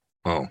about it.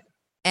 Oh.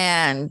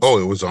 And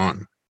it was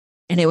on.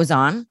 And it was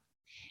on.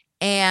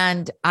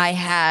 And I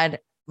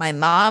had my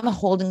mom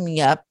holding me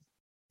up,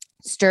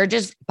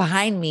 Sturgis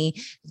behind me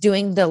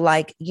doing the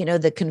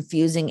the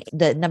confusing,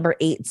 the number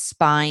 8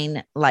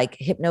 spine, like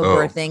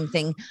hypnobirthing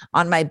thing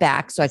on my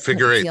back. So I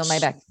couldn't feel my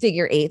back.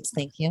 Figure eights.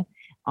 Thank you.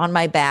 On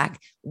my back,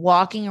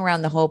 walking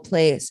around the whole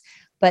place.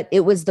 But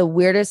it was the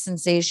weirdest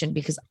sensation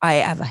because I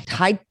have a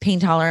high pain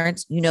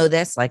tolerance.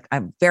 This, like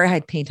I'm very high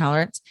pain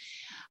tolerance.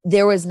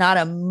 There was not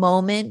a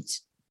moment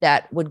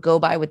that would go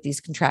by with these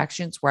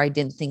contractions where I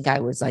didn't think I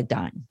was like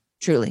dying.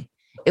 Truly.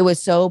 It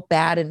was so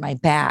bad in my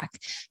back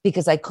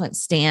because I couldn't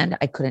stand.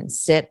 I couldn't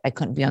sit. I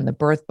couldn't be on the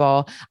birth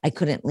ball. I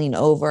couldn't lean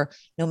over.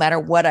 No matter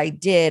what I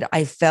did,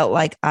 I felt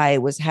like I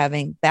was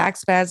having back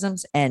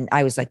spasms and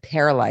I was like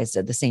paralyzed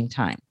at the same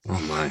time. Oh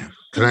my.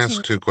 Can I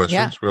ask 2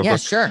 questions real quick? Yeah,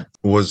 sure.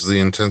 Was the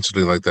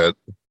intensity like that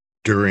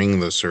during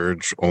the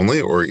surge only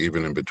or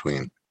even in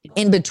between?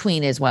 In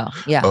between as well.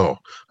 Yeah. Oh,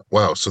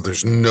 wow. So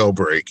there's no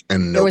break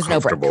and no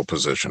comfortable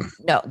position.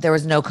 No, there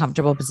was no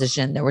comfortable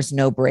position. There was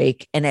no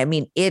break. And I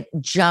mean, it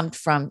jumped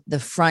from the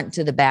front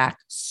to the back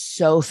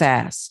so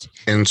fast.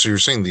 And so you're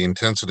saying the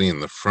intensity in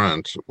the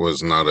front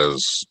was not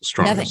as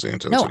strong as the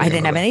intensity? No, I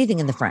didn't have anything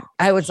in the front.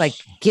 I was like,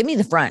 give me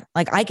the front.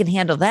 Like I can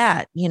handle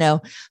that,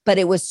 but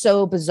it was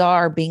so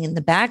bizarre being in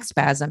the back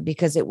spasm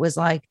because it was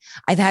like,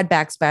 I've had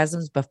back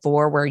spasms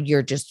before where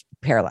you're just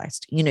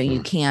paralyzed,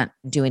 you can't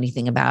do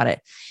anything about it.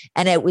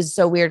 And it was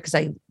so weird because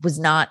I was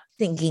not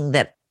thinking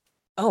that,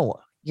 oh,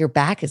 your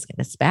back is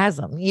going to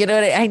spasm.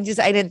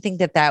 I didn't think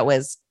that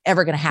was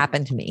ever going to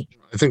happen to me.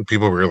 I think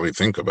people really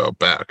think about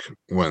back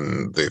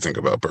when they think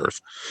about birth.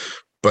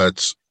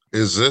 But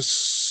is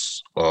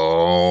this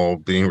all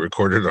being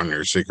recorded on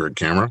your secret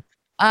camera?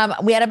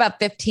 We had about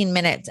 15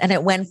 minutes and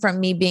it went from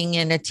me being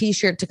in a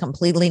t-shirt to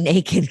completely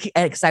naked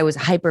because I was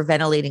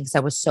hyperventilating because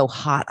I was so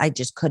hot. I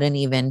just couldn't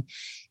even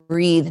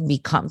breathe and be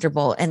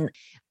comfortable. And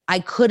I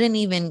couldn't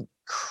even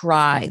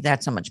cry.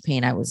 That's how much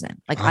pain I was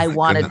in. Like I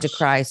wanted to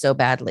cry so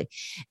badly.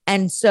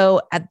 And so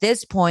at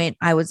this point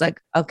I was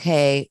like,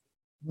 okay,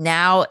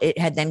 now it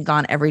had then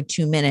gone every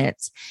 2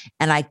 minutes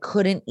and I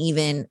couldn't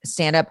even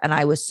stand up. And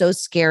I was so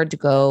scared to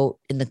go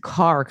in the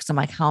car because I'm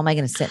like, how am I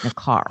going to sit in a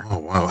car? Oh,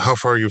 wow. How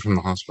far are you from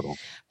the hospital?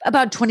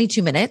 About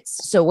 22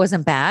 minutes. So it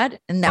wasn't bad.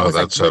 And that was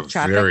that's like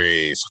a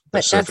very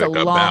specific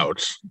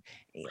about.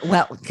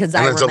 Well, because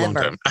I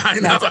remember. I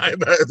know.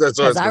 That's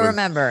what I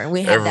remember. And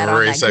we had that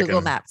on that Google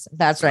Maps.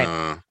 That's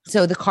right.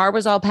 So the car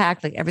was all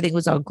packed. Like everything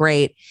was all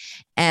great.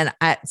 And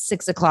at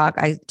 6 o'clock,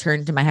 I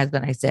turned to my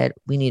husband. I said,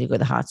 we need to go to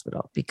the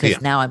hospital because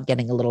now I'm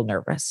getting a little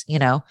nervous.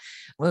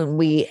 When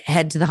we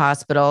head to the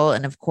hospital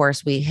and of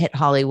course we hit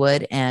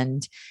Hollywood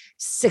and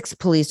 6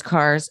 police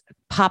cars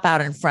pop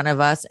out in front of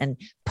us and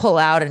pull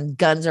out and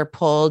guns are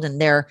pulled and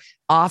they're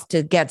off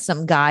to get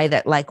some guy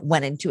that like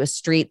went into a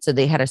street. So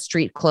they had a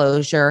street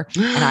closure.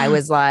 And I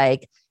was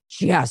like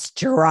just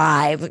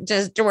drive,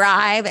 just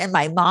drive. And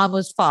my mom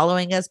was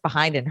following us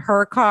behind in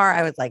her car.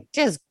 I was like,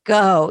 just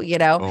go,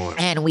 Oh.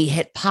 and we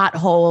hit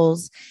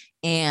potholes.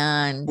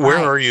 And Where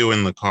are you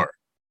in the car?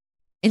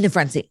 in the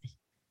front seat.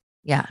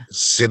 Yeah.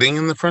 Sitting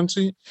in the front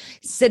seat?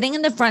 Sitting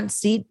in the front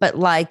seat, but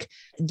like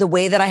the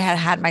way that I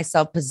had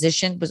myself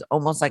positioned was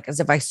almost like as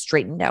if I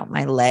straightened out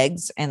my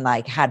legs and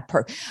like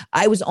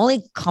I was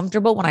only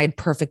comfortable when I had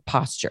perfect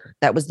posture.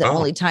 That was the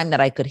only time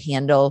that I could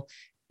handle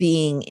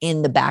being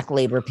in the back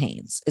labor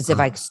pains, as if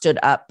I stood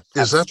up.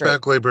 Is that straight.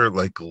 back labor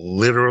like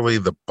literally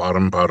the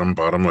bottom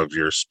of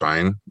your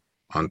spine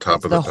on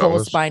top of the whole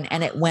pelvis? spine,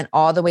 and it went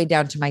all the way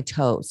down to my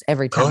toes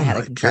every time I had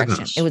a contraction.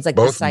 Goodness. It was like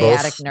the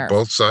sciatic nerve.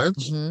 Both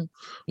sides? Mm-hmm.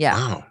 Yeah.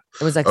 Wow.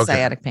 It was like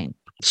sciatic pain.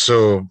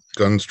 So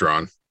guns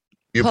drawn.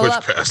 You push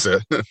past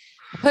it.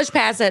 Push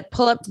past it,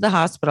 pull up to the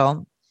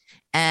hospital.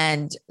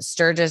 And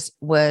Sturgis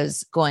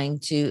was going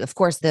to, of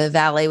course, the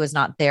valet was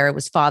not there. It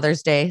was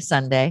Father's Day,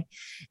 Sunday.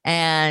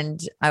 And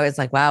I was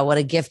like, wow, what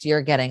a gift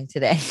you're getting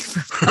today for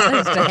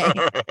Father's Day.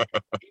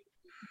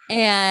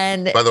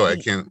 And by the way, I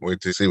can't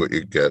wait to see what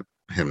you get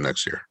him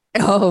next year.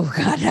 Oh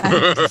God,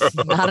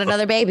 not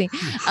another baby.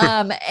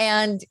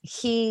 And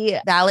he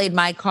valeted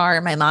my car,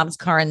 my mom's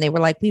car. And they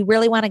were like, we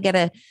really want to get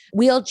a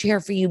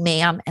wheelchair for you,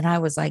 ma'am. And I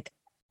was like,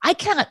 I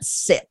cannot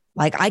sit.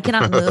 Like I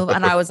cannot move.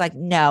 And I was like,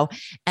 no.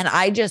 And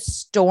I just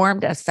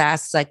stormed as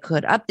fast as I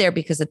could up there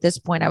because at this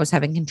point I was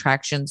having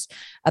contractions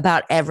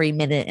about every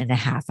minute and a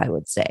half, I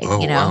would say.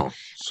 Oh, wow.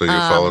 So you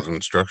followed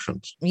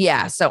instructions.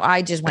 Yeah. So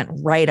I just went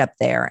right up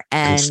there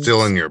and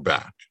still in your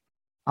back.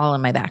 All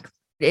in my back.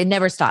 It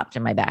never stopped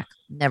in my back.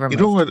 Never moved.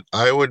 You know what?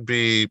 I would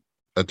be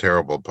a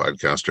terrible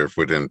podcaster if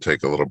we didn't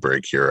take a little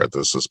break here at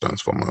this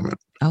suspenseful moment.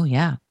 Oh,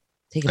 yeah.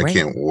 Take a break. I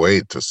can't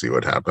wait to see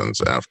what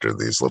happens after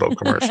these little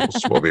commercials.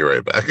 We'll be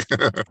right back.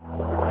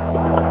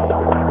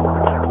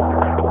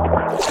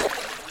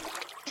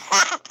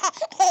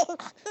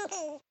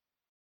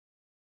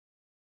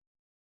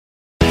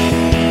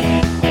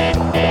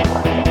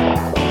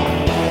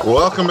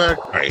 Welcome back.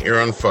 All right, you're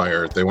on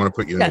fire. They want to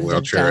put you in a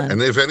wheelchair. And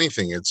if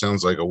anything, it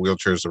sounds like a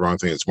wheelchair is the wrong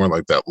thing. It's more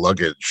like that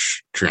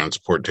luggage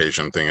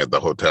transportation thing at the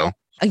hotel.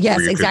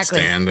 Yes, exactly.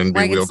 Stand and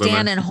where I could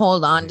stand and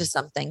hold on to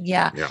something.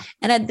 Yeah.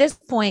 And at this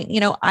point,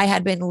 I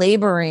had been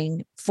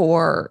laboring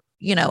for,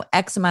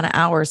 X amount of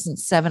hours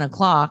since 7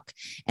 o'clock.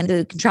 And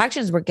the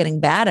contractions were getting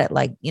bad at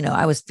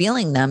I was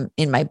feeling them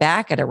in my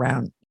back at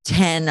around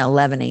 10,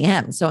 11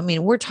 a.m. So, I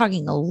mean, we're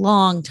talking a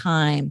long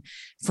time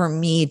for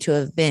me to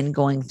have been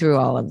going through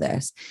all of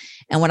this.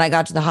 And when I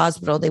got to the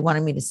hospital, they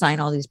wanted me to sign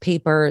all these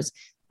papers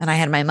and I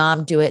had my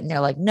mom do it. And they're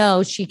like,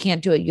 no, she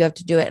can't do it. You have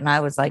to do it. And I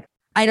was like,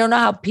 I don't know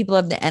how people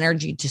have the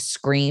energy to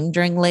scream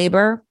during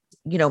labor.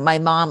 My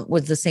mom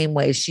was the same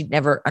way. She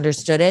never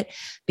understood it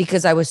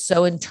because I was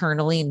so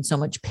internally in so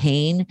much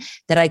pain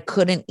that I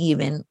couldn't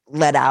even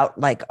let out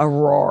like a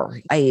roar.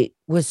 I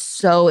was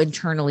so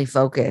internally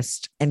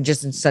focused and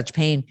just in such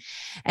pain.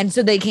 And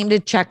so they came to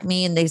check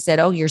me and they said,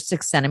 oh, you're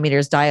 6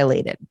 centimeters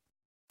dilated.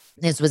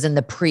 This was in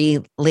the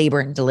pre-labor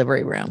and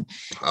delivery room.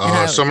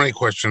 So many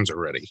questions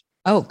already.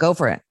 Oh, go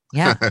for it.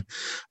 Yeah.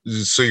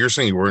 So you're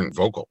saying you weren't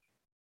vocal?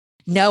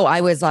 No, I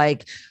was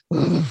like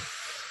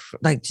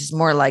just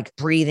more like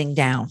breathing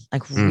down,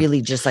 like really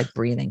just like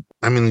breathing.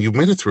 I mean, you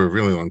made it through a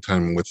really long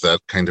time with that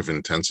kind of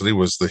intensity.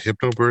 Was the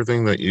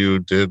hypnobirthing that you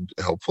did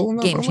helpful in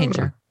that Game moment,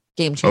 changer. Or?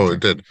 Game changer. Oh, it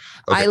did.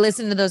 Okay. I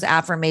listened to those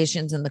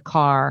affirmations in the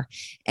car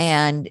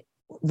and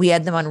we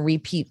had them on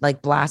repeat,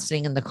 like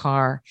blasting in the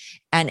car.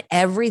 And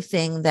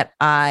everything that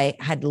I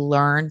had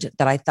learned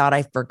that I thought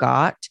I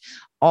forgot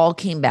all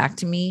came back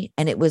to me.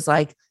 And it was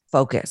like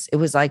focus. It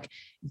was like,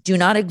 do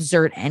not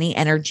exert any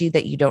energy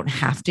that you don't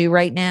have to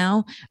right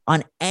now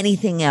on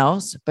anything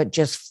else, but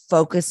just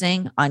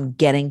focusing on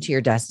getting to your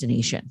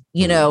destination,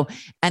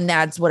 and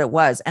that's what it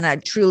was. And I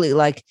truly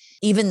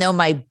even though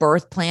my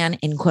birth plan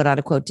in quote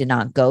unquote did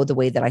not go the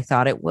way that I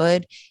thought it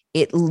would,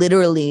 it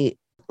literally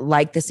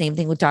like the same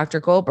thing with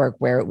Dr. Goldberg,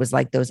 where it was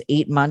like those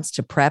 8 months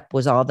to prep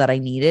was all that I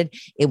needed.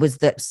 It was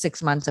the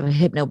 6 months of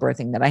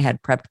hypnobirthing that I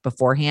had prepped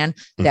beforehand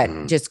that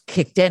just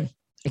kicked in.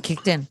 It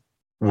kicked in.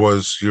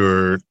 Was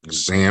your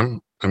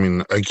exam? I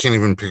mean, I can't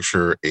even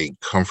picture a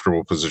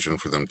comfortable position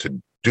for them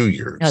to do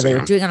your exam. No, they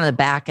were doing it on the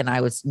back and I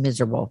was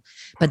miserable,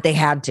 but they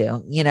had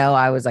to,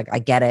 I was like, I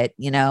get it,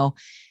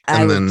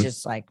 I was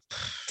just like,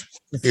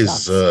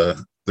 is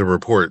the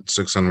report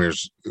 6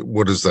 centimeters?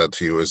 What is that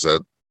to you? Is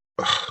that,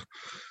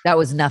 that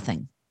was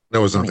nothing.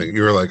 That was nothing.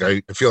 You were like,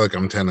 I feel like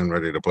I'm 10 and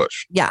ready to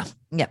push. Yeah.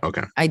 Yeah.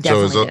 Okay. I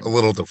definitely so it was a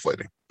little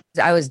deflating.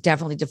 I was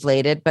definitely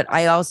deflated, but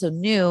I also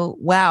knew,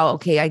 wow,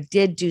 okay, I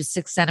did do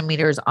 6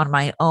 centimeters on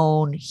my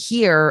own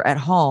here at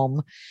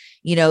home.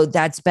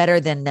 That's better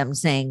than them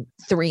saying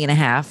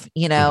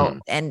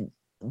 3.5, and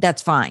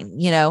that's fine,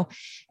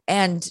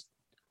 and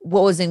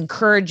what was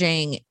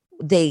encouraging,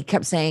 they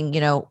kept saying,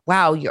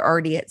 wow, you're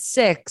already at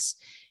 6,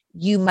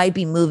 you might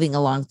be moving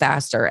along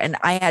faster. And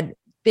I had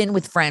been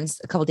with friends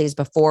a couple of days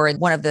before, and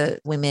one of the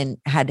women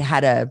had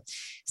had a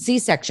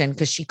C-section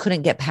because she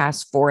couldn't get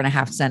past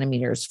 4.5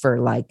 centimeters for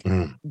like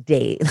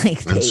day,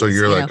 like And days, so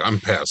you're you like, know? I'm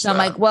past So that. I'm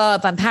like, well,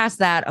 if I'm past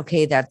that,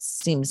 okay, that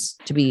seems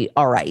to be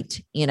all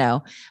right, you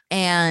know?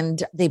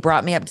 And they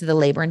brought me up to the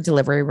labor and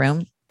delivery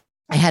room.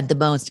 I had the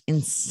most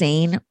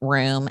insane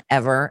room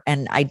ever.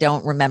 And I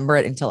don't remember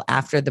it until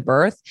after the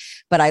birth,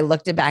 but I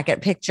looked back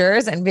at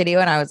pictures and video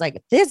and I was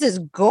like, this is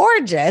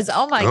gorgeous.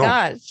 Oh my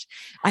gosh.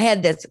 I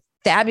had this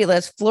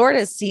fabulous floor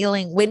to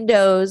ceiling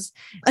windows.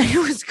 It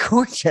was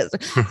gorgeous.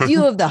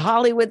 View of the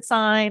Hollywood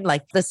sign.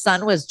 Like the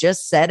sun was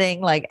just setting.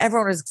 Like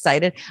everyone was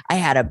excited. I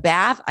had a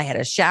bath. I had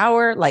a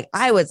shower. Like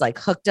I was like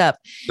hooked up.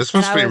 This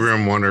must be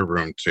room 1 or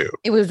room 2.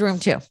 It was room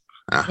 2.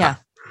 Uh-huh. Yeah.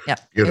 Yeah.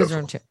 Beautiful. It was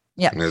room 2.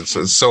 Yeah.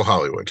 It's so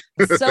Hollywood.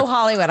 So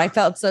Hollywood. I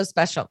felt so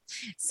special.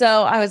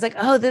 So I was like,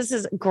 oh, this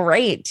is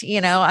great.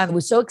 You know, I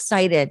was so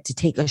excited to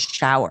take a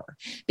shower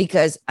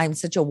because I'm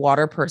such a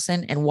water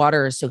person and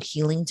water is so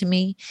healing to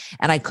me.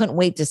 And I couldn't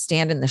wait to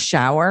stand in the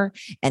shower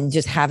and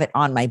just have it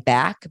on my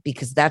back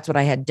because that's what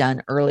I had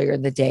done earlier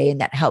in the day. And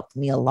that helped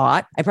me a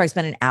lot. I probably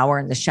spent an hour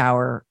in the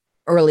shower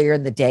earlier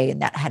in the day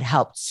and that had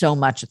helped so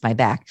much with my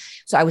back.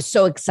 So I was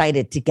so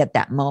excited to get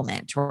that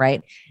moment.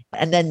 Right.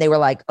 And then they were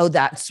like, oh,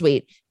 that's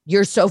sweet.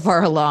 You're so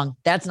far along.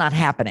 That's not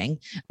happening.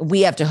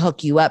 We have to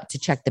hook you up to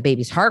check the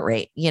baby's heart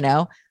rate. You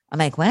know, I'm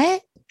like,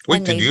 what?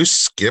 Wait, did you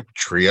skip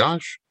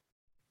triage?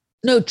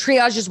 No,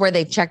 triage is where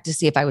they checked to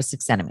see if I was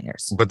 6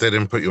 centimeters. But they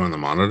didn't put you on the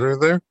monitor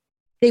there?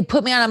 They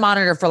put me on a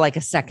monitor for like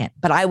a second,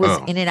 but I was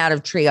in and out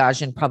of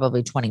triage in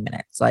probably 20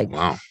 minutes. Like,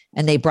 wow.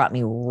 And they brought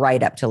me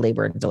right up to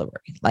labor and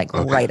delivery, like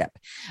right up.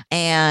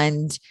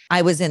 And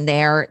I was in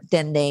there.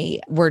 Then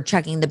they were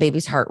checking the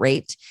baby's heart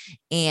rate.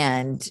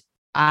 And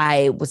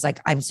I was like,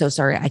 I'm so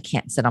sorry. I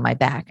can't sit on my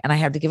back. And I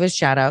have to give a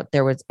shout out.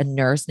 There was a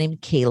nurse named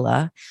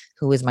Kayla,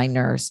 who was my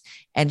nurse.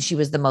 And she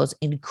was the most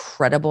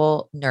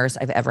incredible nurse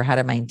I've ever had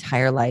in my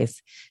entire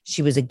life.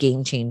 She was a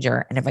game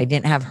changer. And if I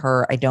didn't have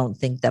her, I don't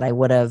think that I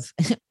would have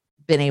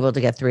been able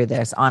to get through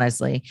this,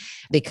 honestly,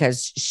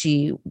 because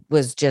she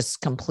was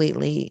just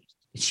completely,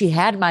 she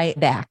had my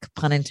back,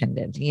 pun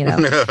intended, you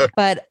know,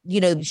 but,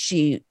 you know,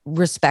 she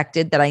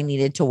respected that I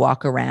needed to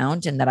walk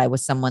around and that I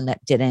was someone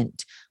that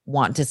didn't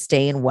want to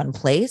stay in one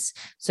place.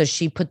 So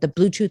she put the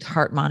Bluetooth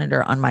heart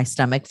monitor on my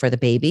stomach for the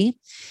baby.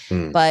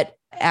 But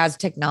as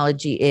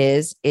technology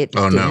is, it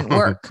didn't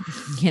work,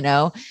 you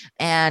know,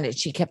 and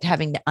she kept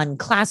having to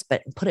unclasp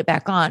it and put it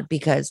back on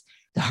because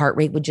the heart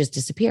rate would just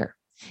disappear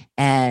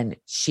and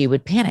she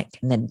would panic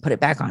and then put it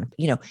back on.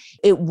 You know,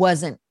 it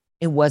wasn't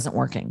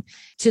working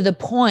to the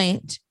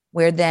point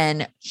where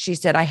then she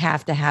said, I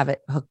have to have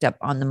it hooked up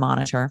on the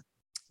monitor,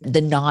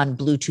 the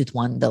non-Bluetooth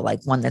one, the like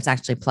one that's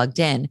actually plugged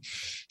in.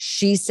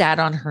 She sat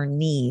on her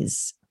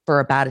knees for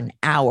about an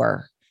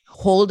hour,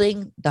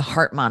 holding the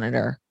heart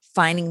monitor,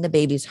 finding the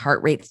baby's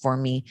heart rate for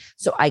me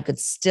so I could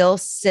still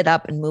sit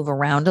up and move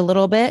around a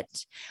little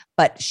bit,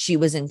 but she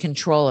was in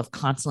control of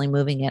constantly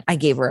moving it. I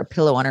gave her a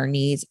pillow on her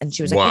knees and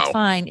she was like, it's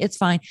fine. It's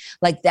fine.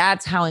 Like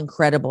that's how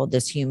incredible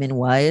this human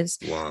was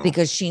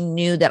because she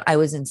knew that I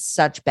was in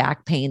such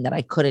back pain that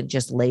I couldn't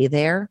just lay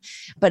there.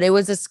 But it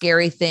was a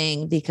scary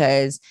thing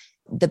because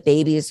the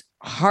baby's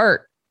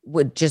heart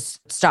would just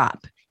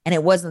stop. And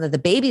it wasn't that the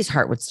baby's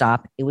heart would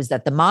stop. It was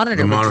that the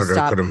monitor would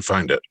stop. Couldn't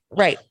find it.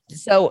 Right.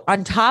 So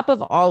on top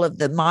of all of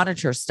the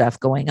monitor stuff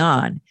going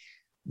on,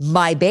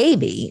 my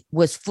baby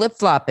was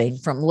flip-flopping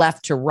from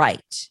left to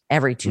right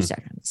every 2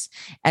 seconds.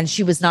 And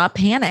she was not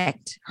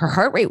panicked. Her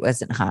heart rate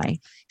wasn't high.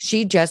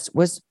 She just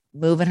was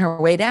moving her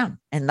way down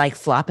and like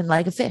flopping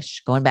like a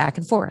fish, going back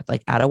and forth,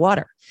 like out of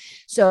water.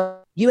 So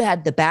you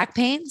had the back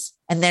pains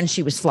and then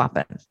she was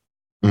flopping.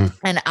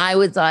 And I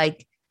was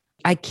like,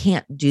 I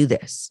can't do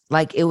this.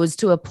 Like it was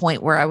to a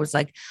point where I was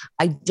like,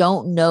 I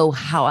don't know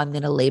how I'm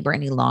going to labor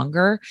any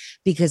longer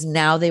because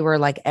now they were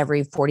like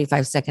every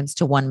 45 seconds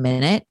to 1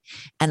 minute.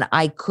 And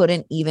I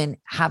couldn't even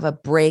have a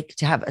break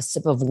to have a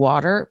sip of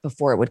water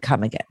before it would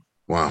come again.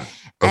 Wow.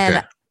 Okay.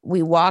 And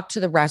we walked to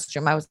the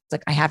restroom. I was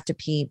like, I have to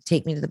pee,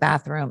 take me to the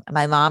bathroom. And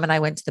my mom and I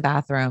went to the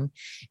bathroom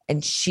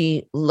and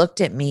she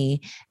looked at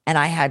me and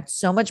I had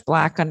so much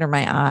black under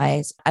my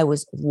eyes. I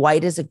was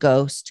white as a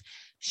ghost.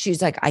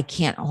 She's like, I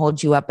can't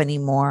hold you up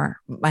anymore.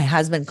 My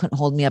husband couldn't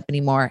hold me up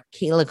anymore.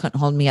 Kayla couldn't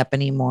hold me up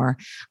anymore.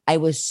 I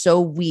was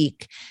so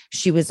weak.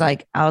 She was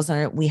like,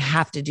 Alexandra, we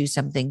have to do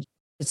something.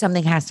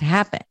 Something has to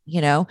happen,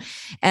 you know?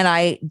 And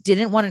I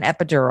didn't want an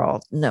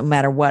epidural no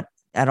matter what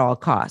at all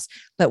costs.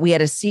 But we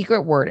had a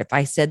secret word. If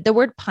I said the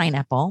word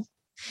pineapple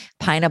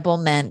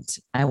meant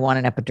I want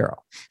an epidural.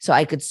 So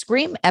I could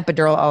scream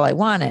epidural all I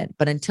wanted,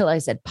 but until I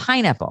said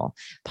pineapple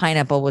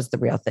was the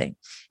real thing.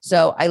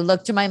 So I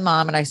looked to my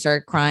mom and I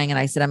started crying and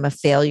I said, I'm a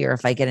failure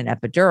if I get an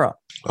epidural.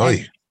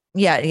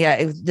 Yeah.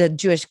 It was the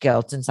Jewish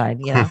guilt inside,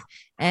 you know?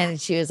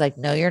 And she was like,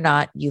 no, you're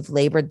not. You've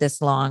labored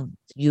this long.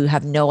 You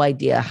have no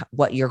idea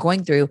what you're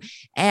going through.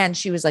 And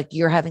she was like,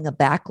 you're having a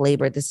back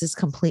labor. This is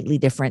completely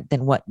different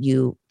than what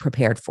you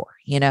prepared for,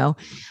 you know?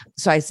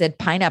 So I said,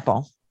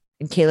 pineapple.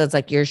 And Kayla's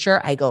like, you're sure?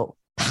 I go,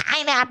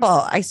 pineapple.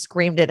 pineapple. I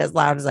screamed it as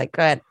loud as I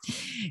could.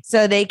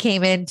 So they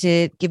came in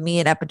to give me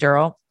an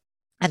epidural.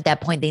 At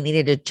that point, they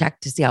needed to check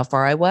to see how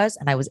far I was.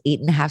 And I was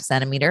 8.5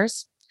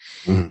 centimeters.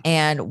 Mm.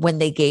 And when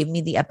they gave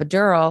me the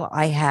epidural,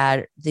 I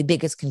had the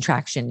biggest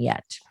contraction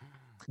yet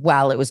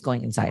while it was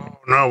going inside me.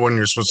 No, when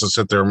you're supposed to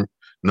sit there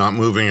not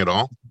moving at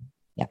all.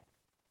 Yeah.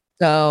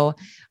 So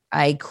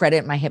I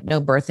credit my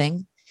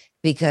hypnobirthing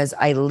because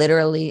I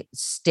literally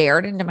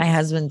stared into my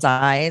husband's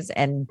eyes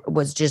and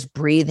was just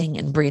breathing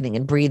and breathing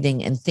and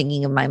breathing and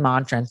thinking of my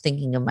mantra and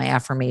thinking of my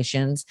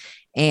affirmations.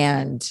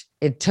 And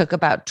it took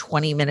about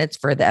 20 minutes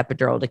for the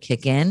epidural to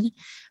kick in.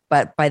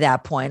 But by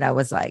that point, I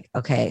was like,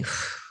 okay,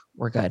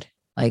 we're good.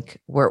 Like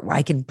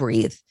I can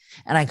breathe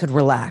and I could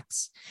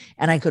relax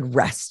and I could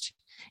rest.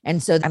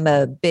 And so I'm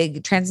a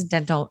big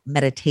transcendental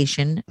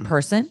meditation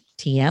person,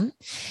 TM.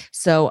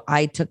 So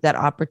I took that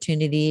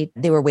opportunity.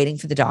 They were waiting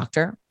for the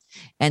doctor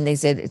and they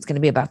said, it's going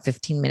to be about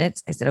 15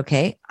 minutes. I said,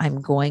 okay,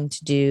 I'm going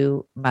to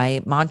do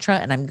my mantra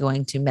and I'm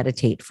going to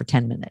meditate for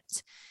 10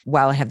 minutes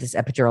while I have this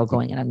epidural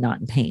going and I'm not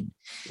in pain.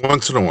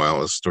 Once in a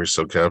while, this story's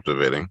so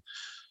captivating.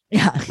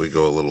 Yeah. We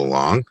go a little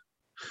long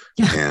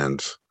Yeah.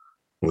 and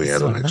we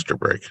had an extra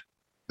break.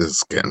 This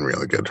is getting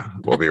really good.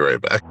 We'll be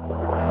right back.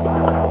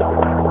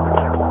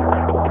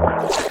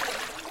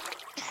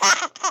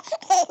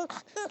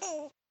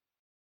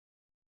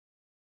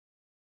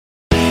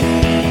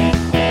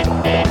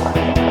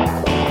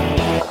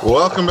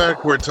 Welcome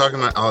back. We're talking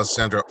to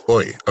Alessandra.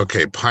 Oi,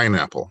 okay,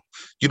 pineapple.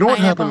 You know what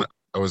happened?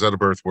 I was at a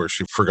birth where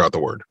she forgot the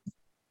word.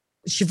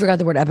 She forgot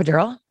the word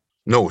epidural?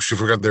 No, she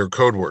forgot their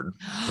code word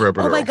for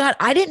epidural. Oh my God.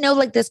 I didn't know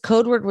like this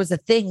code word was a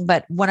thing,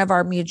 but one of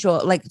our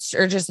mutual like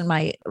surgeons and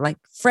my like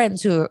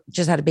friends who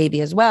just had a baby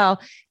as well,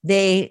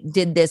 they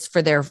did this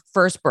for their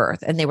first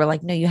birth. And they were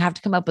like, no, you have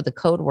to come up with a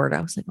code word.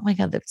 I was like, oh my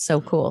God, that's so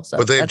cool. So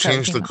but they have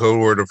changed the code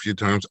word a few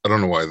times. I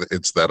don't know why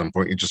it's that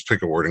important. You just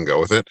pick a word and go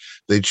with it.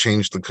 They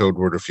changed the code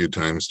word a few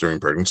times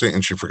during pregnancy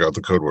and she forgot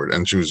the code word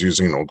and she was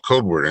using an old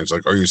code word. And it's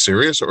like, are you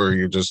serious? Or are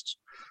you just...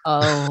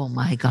 Oh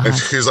my God. And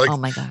she's like, oh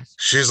my gosh.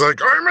 She's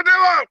like,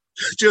 armadillo,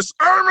 just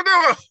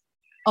armadillo.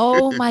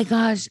 Oh my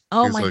gosh.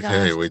 Oh He's my like, gosh.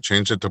 hey, we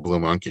changed it to blue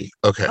monkey.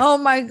 Okay. Oh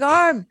my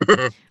God.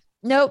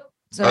 Nope.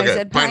 So Okay, I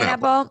said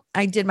pineapple.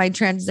 I did my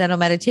transcendental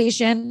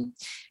meditation.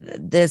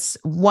 This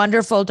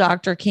wonderful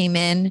doctor came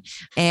in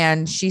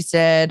and she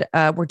said,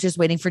 we're just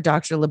waiting for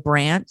Dr.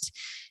 LeBrant.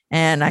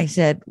 And I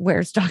said,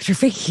 where's Dr.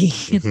 Vicky?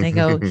 And they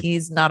go,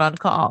 he's not on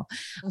call.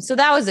 So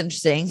that was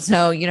interesting.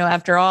 So,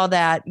 after all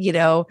that,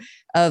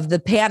 of the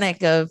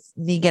panic of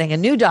me getting a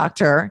new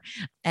doctor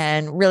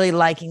and really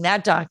liking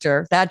that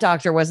doctor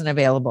wasn't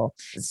available.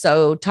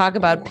 So talk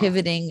about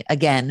pivoting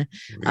again.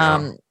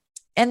 Yeah.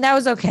 And that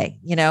was okay,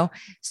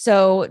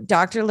 So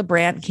Dr.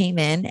 LeBrant came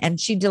in and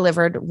she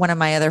delivered one of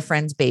my other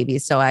friend's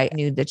babies. So I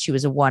knew that she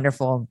was a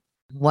wonderful,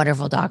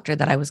 wonderful doctor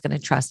that I was going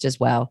to trust as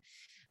well.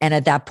 And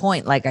at that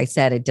point, like I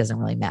said, it doesn't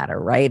really matter,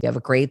 right? You have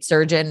a great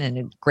surgeon and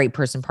a great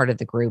person part of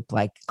the group,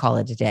 like call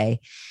it a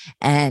day.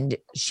 And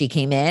she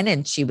came in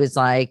and she was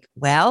like,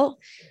 well,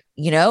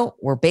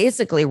 we're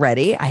basically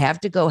ready. I have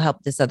to go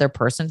help this other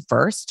person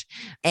first.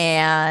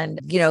 And,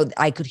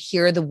 I could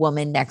hear the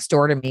woman next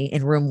door to me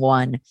in room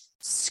 1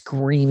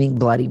 screaming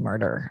bloody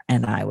murder.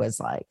 And I was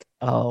like,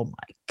 oh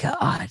my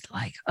God,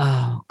 like,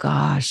 oh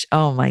gosh,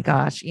 oh my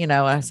gosh.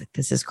 I was like,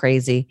 this is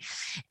crazy.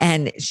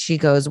 And she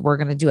goes, we're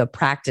going to do a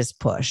practice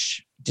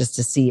push just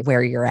to see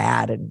where you're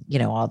at and,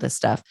 all this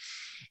stuff.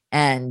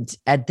 And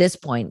at this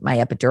point, my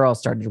epidural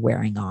started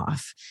wearing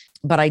off,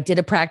 but I did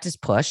a practice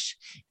push.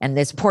 And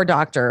this poor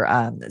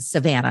doctor,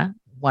 Savannah,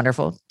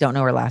 wonderful, don't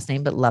know her last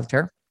name, but loved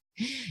her.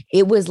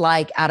 It was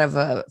like out of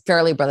a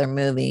Farrelly Brother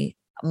movie.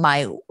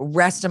 My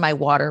rest of my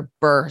water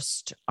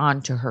burst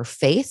onto her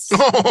face,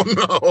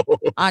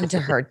 onto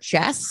her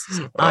chest,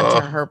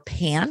 onto her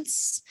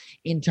pants,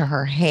 into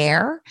her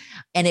hair.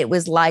 And it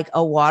was like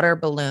a water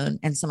balloon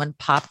and someone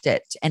popped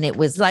it. And it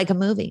was like a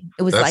movie.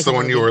 It was That's the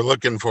one you were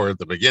looking for at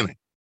the beginning.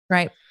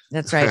 Right.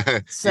 That's right.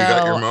 So, you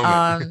got your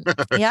moment.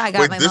 Yeah, I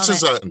got my moment. This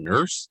is a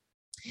nurse?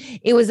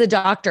 It was a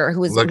doctor who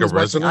was, like who was a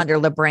working resident? under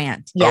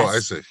LeBrant. Yes. Oh, I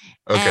see.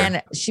 Okay.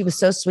 And she was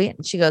so sweet.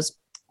 And she goes,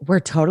 we're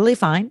totally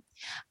fine.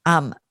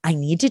 I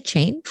need to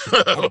change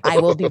and I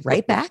will be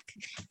right back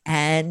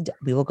and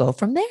we will go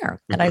from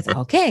there. And I said,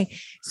 okay.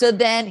 So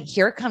then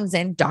here comes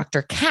in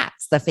Dr.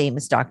 Katz, the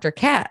famous Dr.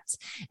 Katz.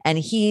 And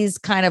he's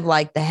kind of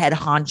like the head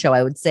honcho,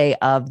 I would say,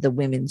 of the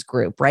women's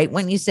group, right?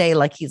 When you say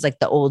like, he's like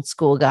the old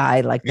school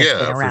guy, like that's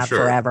been around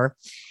forever.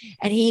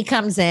 And he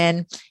comes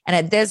in. And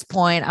at this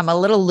point, I'm a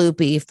little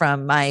loopy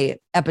from my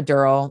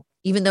epidural,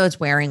 even though it's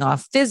wearing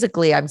off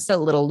physically, I'm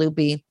still a little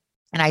loopy.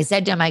 And I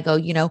said to him, I go,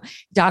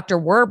 Dr.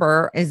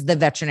 Werber is the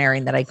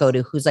veterinarian that I go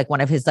to, who's like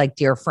one of his like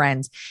dear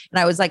friends. And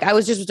I was like, I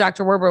was just with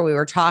Dr. Werber. We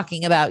were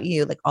talking about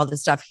you, like all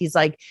this stuff. He's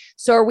like,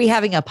 so are we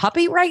having a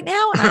puppy right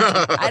now? And I'm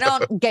like, I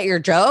don't get your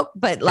joke,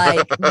 but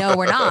like, no,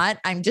 we're not.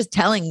 I'm just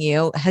telling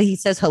you. He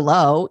says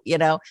hello,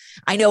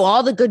 I know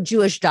all the good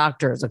Jewish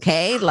doctors.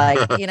 Okay. Like,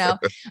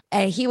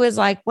 and he was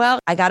like, well,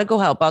 I got to go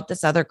help out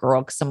this other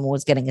girl because someone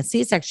was getting a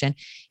C-section.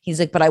 He's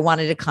like, but I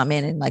wanted to come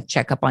in and like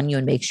check up on you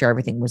and make sure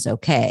everything was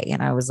okay.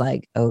 And I was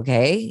like,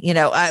 okay.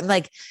 I'm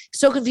like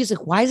so confused.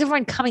 Like, why is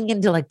everyone coming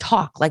in to like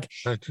talk? Like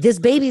this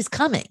baby's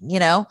coming,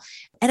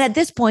 And at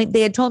this point,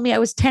 they had told me I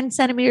was 10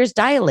 centimeters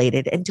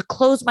dilated and to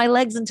close my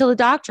legs until the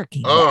doctor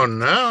came. Oh, in,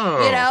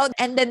 no.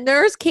 And the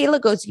nurse, Kayla,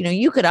 goes,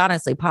 you could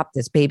honestly pop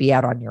this baby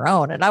out on your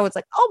own. And I was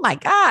like, oh my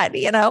God,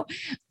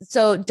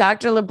 So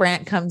Dr.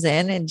 LeBrant comes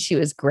in and she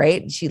was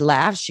great. And she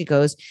laughs. She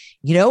goes,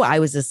 I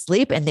was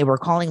asleep and they were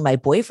calling my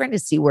boyfriend to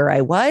see where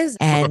I was.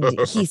 And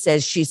he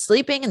says, she's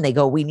sleeping. And they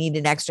go, we need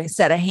an extra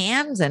set of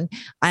hands. And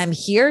I'm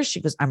here. She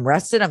goes, I'm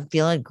rested. I'm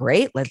feeling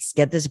great. Let's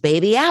get this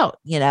baby out,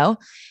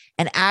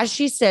 And as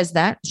she says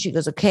that, she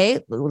goes, okay,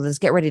 let's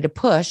get ready to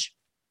push.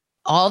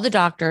 All the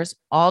doctors,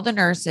 all the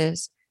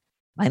nurses,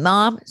 my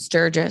mom,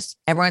 Sturgis,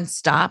 everyone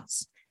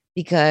stops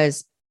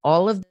because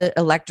all of the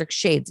electric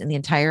shades in the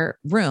entire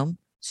room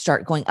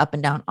start going up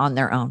and down on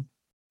their own.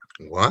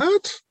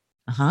 What?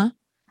 Uh-huh.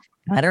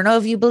 I don't know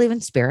if you believe in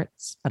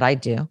spirits, but I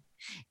do.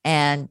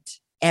 And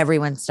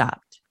everyone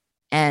stopped.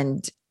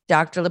 And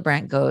Dr.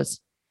 LeBrant goes,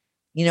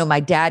 my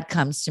dad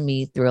comes to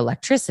me through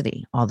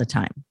electricity all the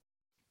time.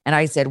 And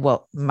I said,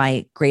 well,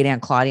 my great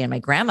aunt Claudia and my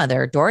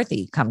grandmother,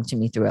 Dorothy, come to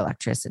me through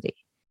electricity.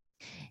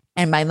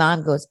 And my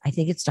mom goes, I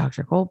think it's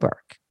Dr. Goldberg.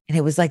 And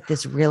it was like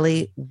this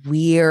really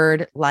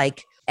weird,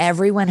 like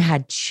everyone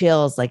had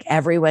chills. Like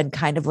everyone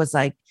kind of was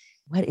like,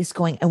 what is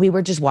going on? And we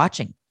were just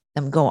watching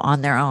them go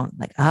on their own,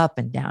 like up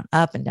and down,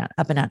 up and down,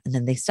 up and down. And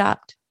then they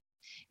stopped.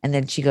 And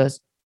then she goes,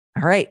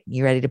 all right,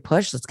 you ready to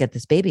push? Let's get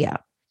this baby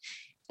out.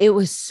 It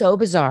was so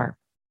bizarre.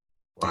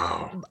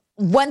 Wow.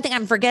 One thing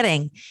I'm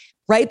forgetting,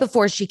 right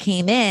before she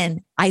came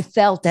in, I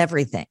felt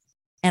everything.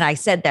 And I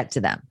said that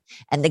to them.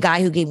 And the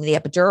guy who gave me the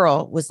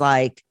epidural was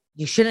like,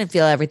 you shouldn't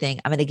feel everything.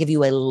 I'm going to give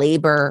you a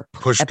labor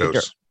push epidural.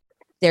 dose.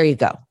 There you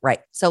go. Right.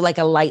 So like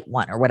a light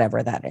one or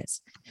whatever that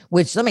is,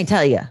 which let me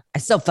tell you, I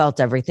still felt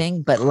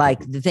everything, but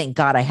like thank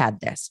God I had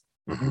this.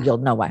 You'll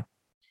know why.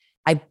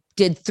 I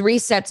did 3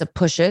 sets of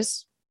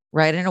pushes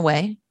right in a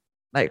way,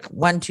 like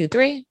 1, 2,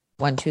 3,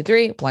 1, 2,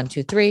 3, 1,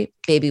 2, 3,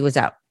 baby was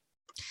out.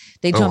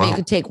 They told me it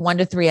could take 1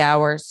 to 3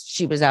 hours.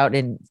 She was out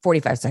in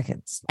 45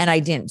 seconds and I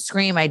didn't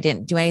scream. I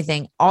didn't do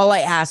anything. All I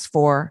asked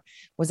for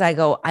was I'm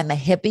a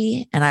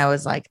hippie. And I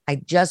was like, I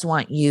just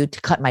want you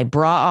to cut my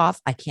bra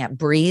off. I can't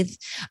breathe.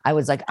 I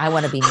was like, I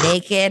want to be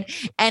naked.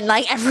 And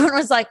like, everyone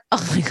was like,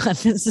 oh my God,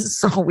 this is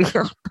so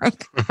weird.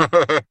 Like,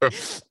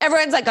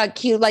 everyone's like a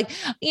cute, like,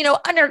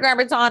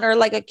 undergarments on or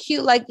like a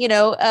cute, like,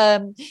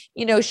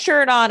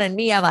 shirt on. And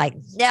me, I'm like,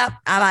 yep.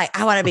 I'm like,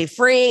 I want to be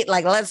free.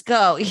 Like, let's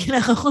go,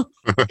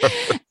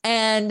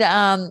 And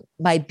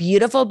my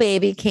beautiful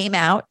baby came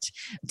out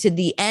to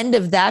the end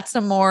of That's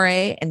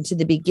Amore and to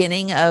the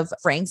beginning of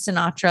Frank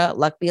Sinatra,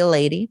 Luck Be a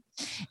Lady.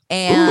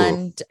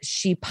 And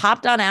she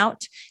popped on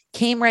out,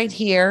 came right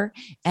here.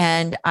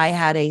 And I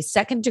had a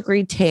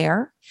 2nd-degree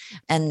tear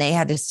and they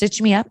had to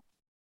stitch me up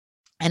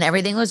and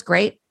everything was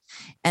great.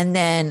 And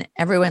then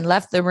everyone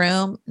left the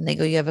room and they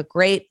go, you have a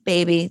great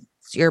baby.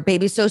 Your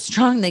baby's so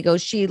strong. They go,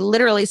 she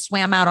literally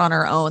swam out on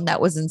her own. That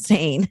was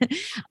insane.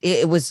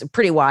 It was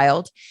pretty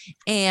wild.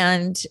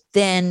 And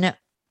then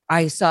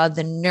I saw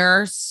the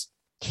nurse,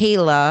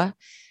 Kayla,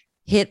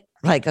 hit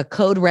like a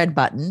code red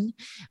button.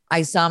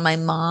 I saw my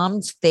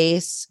mom's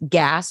face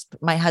gasp.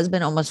 My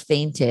husband almost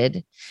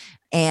fainted.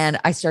 And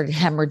I started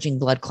hemorrhaging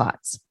blood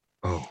clots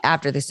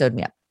after they sewed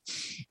me up.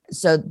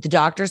 So the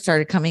doctors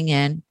started coming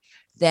in.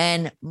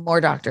 Then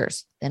more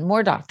doctors, then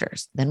more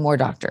doctors, then more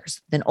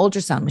doctors, then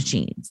ultrasound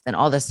machines, then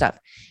all this stuff.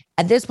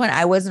 At this point,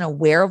 I wasn't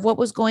aware of what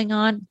was going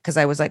on because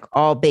I was like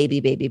all baby.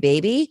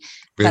 Baby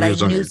but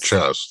was on your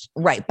chest.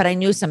 Right. But I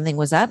knew something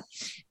was up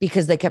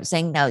because they kept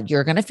saying, now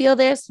you're going to feel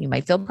this. You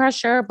might feel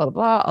pressure, blah, blah,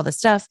 blah, all this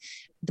stuff.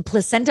 The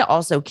placenta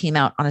also came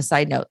out on a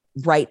side note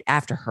right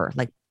after her,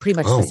 like pretty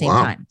much the same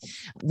time,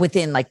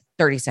 within like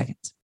 30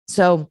 seconds.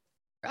 So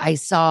I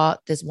saw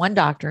this one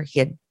doctor. He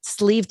had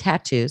sleeve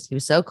tattoos. He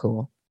was so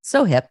cool.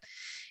 So hip.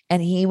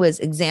 And he was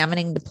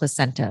examining the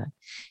placenta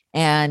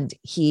and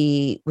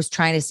he was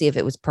trying to see if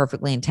it was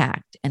perfectly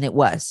intact. And it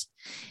was.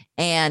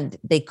 And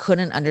they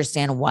couldn't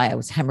understand why I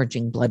was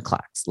hemorrhaging blood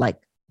clots, like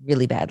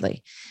really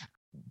badly.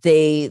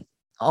 They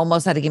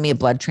almost had to give me a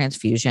blood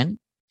transfusion,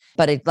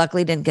 but it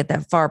luckily didn't get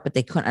that far, but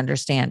they couldn't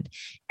understand.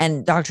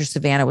 And Dr.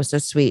 Savannah was so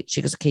sweet.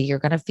 She goes, okay, you're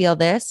going to feel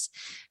this.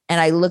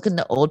 And I look in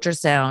the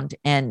ultrasound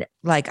and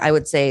like, I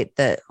would say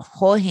the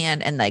whole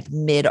hand and like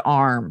mid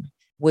arm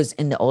was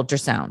in the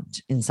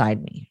ultrasound inside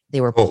me.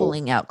 They were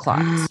pulling out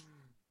clots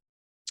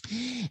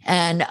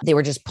and they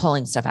were just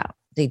pulling stuff out.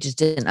 They just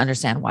didn't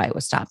understand why it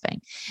was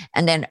stopping.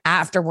 And then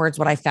afterwards,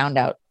 what I found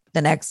out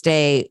the next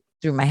day,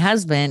 through my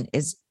husband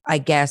is, I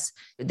guess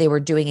they were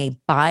doing a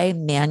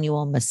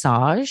bimanual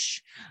massage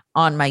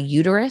on my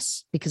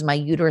uterus because my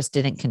uterus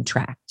didn't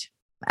contract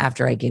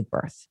after I gave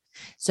birth.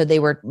 So they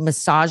were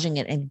massaging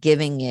it and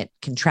giving it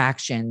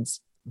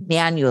contractions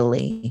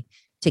manually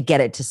to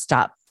get it to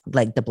stop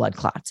like the blood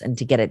clots and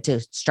to get it to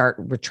start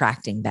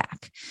retracting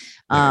back.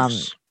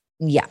 Nice.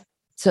 Yeah.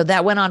 So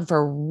that went on for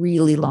a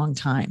really long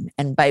time.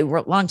 And by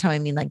long time, I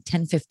mean like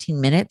 10,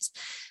 15 minutes.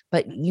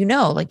 But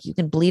like you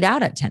can bleed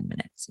out at 10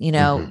 minutes,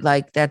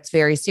 like that's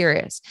very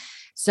serious.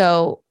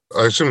 So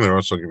I assume they're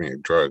also giving you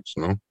drugs,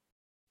 no?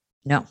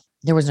 No,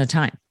 there was no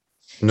time.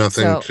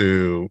 Nothing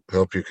to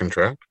help you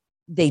contract?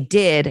 They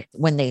did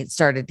when they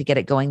started to get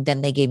it going.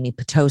 Then they gave me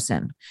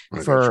Pitocin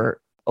for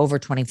over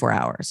 24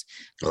 hours.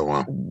 Oh,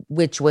 wow.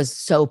 Which was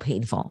so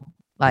painful.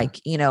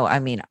 Like,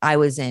 I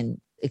was in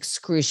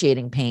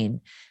excruciating pain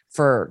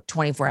for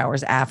 24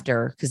 hours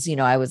after, because,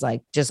 I was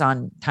like just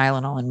on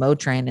Tylenol and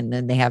Motrin, and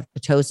then they have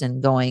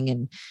Pitocin going,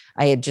 and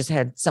I had just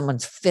had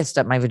someone's fist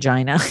up my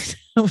vagina.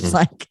 It was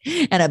like,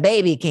 and a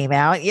baby came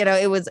out,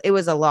 it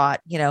was a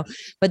lot,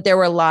 but there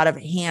were a lot of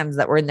hands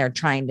that were in there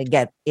trying to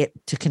get it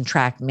to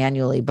contract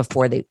manually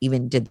before they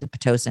even did the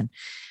Pitocin.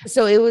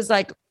 So it was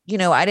like,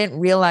 I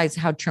didn't realize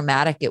how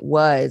traumatic it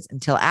was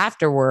until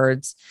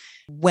afterwards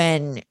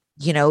when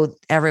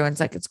everyone's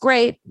like, it's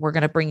great. We're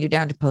going to bring you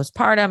down to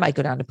postpartum. I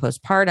go down to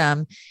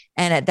postpartum.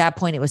 And at that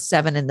point it was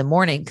 7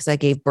 a.m. because I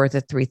gave birth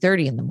at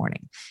 3:30 in the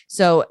morning.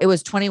 So it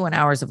was 21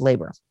 hours of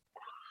labor.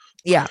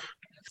 Yeah.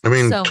 I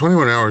mean,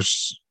 21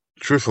 hours,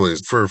 truthfully,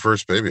 for a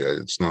first baby,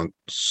 it's not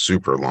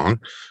super long,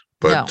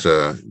 but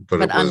it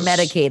was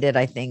unmedicated,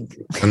 I think.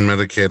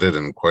 Unmedicated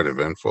and quite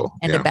eventful.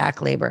 And a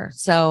back labor.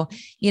 So,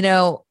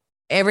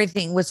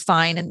 everything was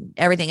fine and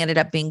everything ended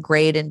up being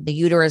great. And the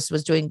uterus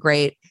was doing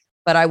great.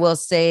 But I will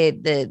say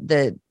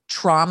the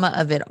trauma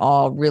of it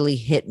all really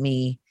hit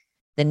me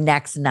the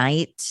next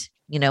night.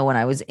 When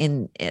I was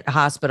in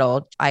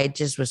hospital, I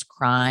just was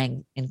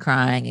crying and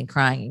crying and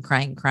crying and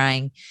crying and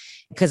crying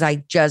because I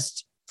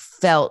just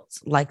felt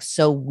like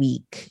so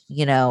weak,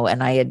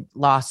 and I had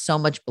lost so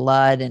much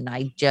blood and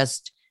I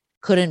just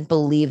couldn't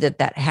believe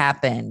that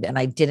happened. And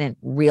I didn't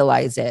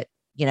realize it,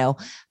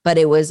 but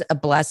it was a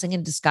blessing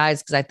in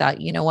disguise because I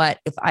thought, you know what,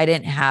 if I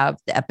didn't have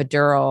the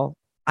epidural,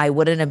 I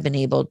wouldn't have been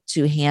able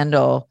to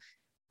handle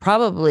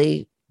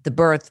probably the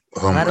birth,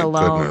 let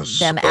alone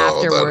them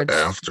afterwards,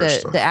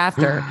 the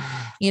after,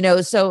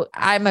 so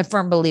I'm a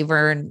firm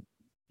believer in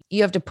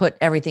you have to put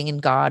everything in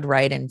God,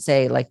 right? And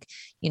say like,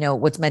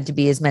 what's meant to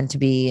be is meant to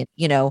be,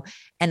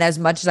 and as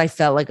much as I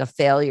felt like a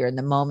failure in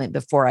the moment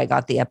before I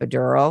got the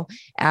epidural,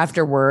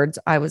 afterwards,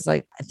 I was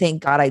like,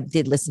 thank God I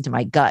did listen to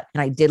my gut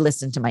and I did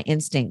listen to my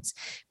instincts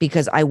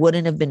because I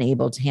wouldn't have been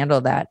able to handle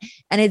that.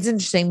 And it's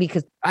interesting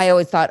because I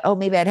always thought, oh,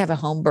 maybe I'd have a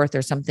home birth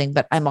or something,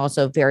 but I'm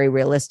also very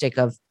realistic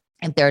of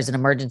if there's an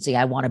emergency,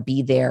 I want to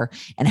be there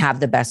and have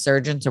the best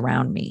surgeons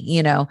around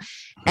me,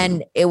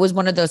 and it was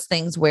one of those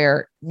things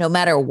where no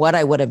matter what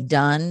I would have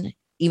done,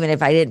 even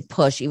if I didn't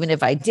push, even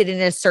if I did it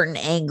in a certain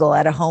angle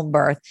at a home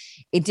birth,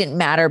 it didn't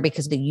matter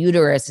because the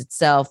uterus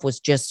itself was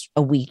just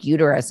a weak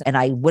uterus and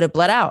I would have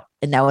bled out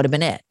and that would have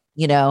been it,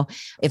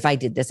 if I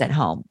did this at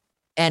home.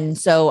 And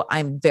so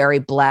I'm very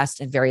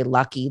blessed and very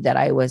lucky that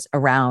I was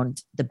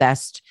around the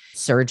best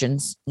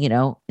surgeons, in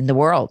the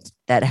world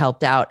that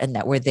helped out and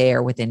that were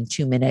there within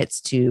 2 minutes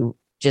to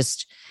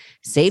just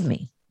save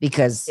me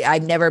because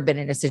I've never been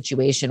in a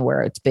situation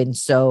where it's been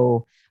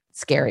so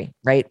scary,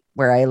 right?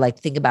 Where I like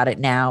think about it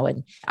now.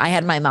 And I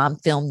had my mom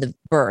film the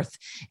birth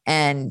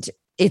and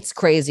it's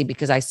crazy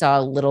because I saw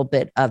a little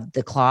bit of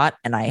the clot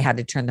and I had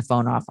to turn the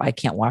phone off. I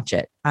can't watch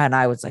it. And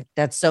I was like,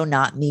 that's so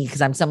not me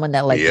because I'm someone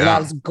that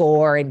loves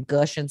gore and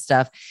gush and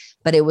stuff.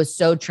 But it was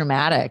so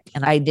traumatic.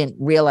 And I didn't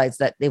realize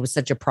that it was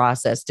such a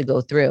process to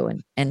go through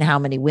and how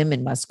many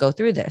women must go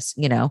through this,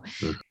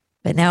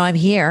 But now I'm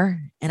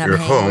here and I'm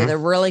hanging with a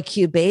really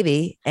cute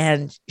baby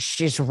and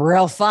she's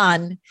real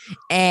fun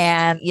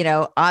and,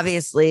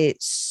 obviously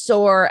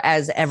sore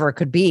as ever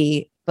could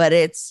be, but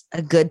it's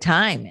a good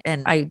time.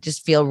 And I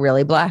just feel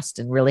really blessed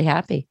and really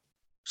happy.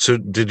 So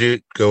did you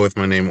go with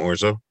my name,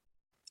 Orzo?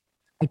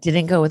 I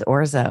didn't go with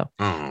Orzo.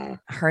 Oh.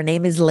 Her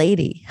name is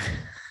Lady.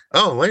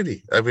 Oh,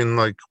 Lady. I mean,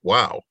 like,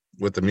 wow.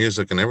 With the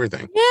music and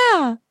everything.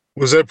 Yeah.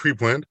 Was that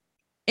pre-planned?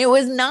 It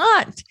was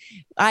not.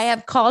 I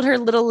have called her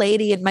little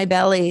lady in my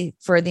belly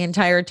for the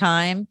entire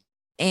time.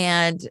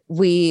 And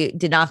we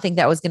did not think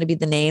that was going to be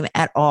the name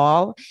at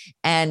all.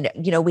 And,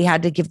 we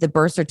had to give the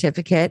birth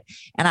certificate.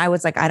 And I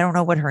was like, I don't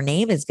know what her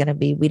name is going to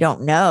be. We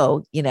don't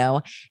know,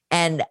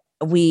 and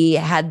we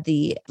had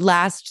the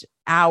last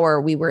hour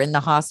we were in the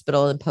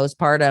hospital in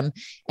postpartum,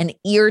 an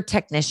ear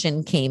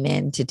technician came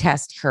in to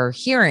test her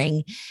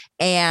hearing.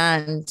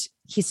 And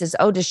he says,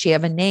 oh, does she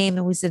have a name?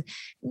 And we said,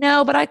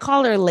 no, but I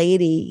call her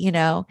Lady,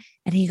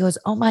 And he goes,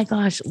 oh my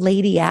gosh,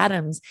 Lady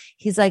Adams.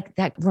 He's like,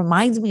 that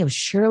reminds me of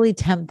Shirley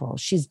Temple.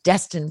 She's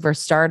destined for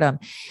stardom.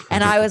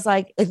 And I was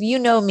like, if you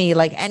know me,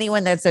 like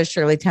anyone that says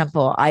Shirley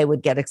Temple, I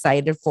would get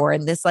excited for.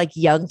 And this like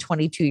young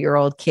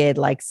 22-year-old kid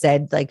like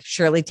said like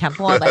Shirley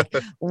Temple. I'm like,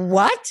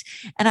 what?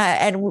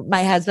 And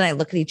my husband and I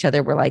look at each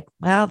other. We're like,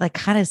 well, that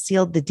kind of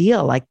sealed the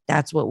deal. Like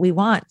that's what we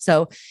want.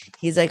 So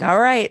he's like, all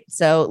right.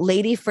 So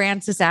Lady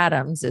Frances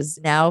Adams is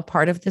now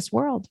part of this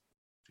world.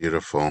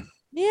 Beautiful.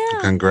 Yeah.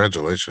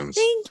 Congratulations.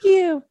 Thank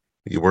you.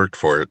 You worked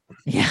for it.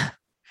 Yeah,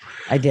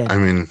 I did. I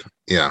mean,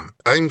 yeah,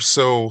 I'm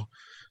so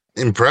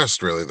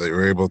impressed really that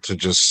you're able to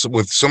just,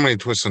 with so many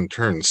twists and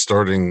turns,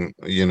 starting,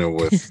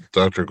 with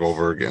Dr.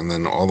 Goldberg and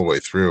then all the way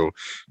through.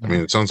 I mean,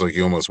 it sounds like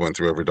you almost went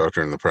through every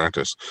doctor in the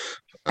practice.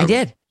 I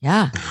did.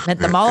 Yeah. Met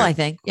them all, I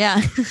think.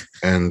 Yeah.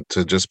 And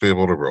to just be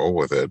able to roll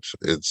with it,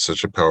 it's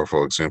such a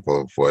powerful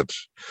example of what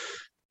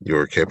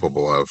you're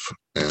capable of.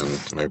 And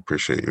I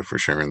appreciate you for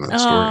sharing that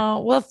story.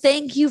 Oh, well,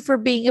 thank you for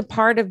being a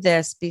part of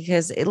this,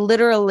 because it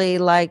literally,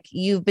 like,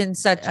 you've been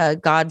such a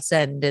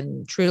godsend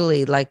and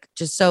truly like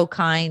just so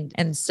kind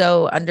and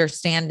so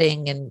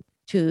understanding, and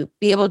to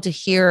be able to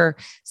hear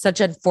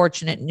such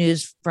unfortunate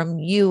news from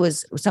you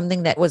is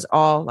something that was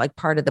all like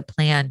part of the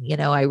plan.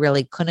 I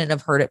really couldn't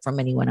have heard it from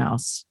anyone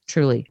else.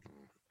 Truly.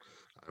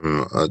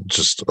 I'm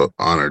just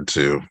honored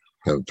to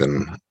have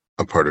been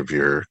a part of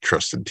your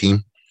trusted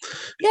team.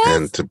 Yes.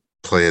 And to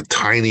play a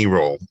tiny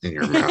role in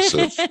your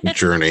massive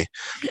journey.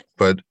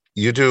 But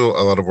you do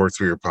a lot of work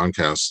through your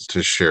podcast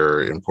to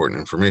share important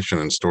information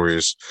and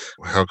stories.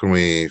 How can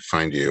we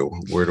find you?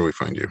 Where do we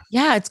find you?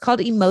 Yeah, it's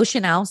called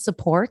Emotional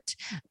Support,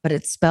 but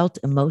it's spelled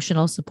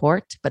emotional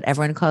support, but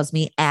everyone calls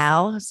me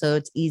Al, so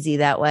it's easy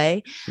that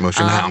way.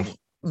 Emotional.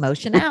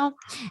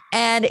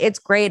 And it's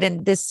great.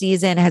 And this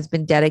season has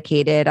been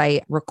dedicated.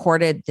 I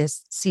recorded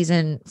this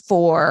season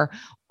for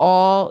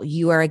all.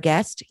 You are a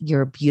guest.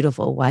 Your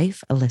beautiful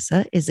wife,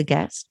 Alyssa, is a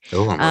guest.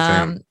 Oh, I'm a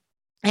fan.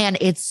 And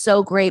it's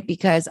so great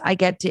because I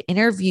get to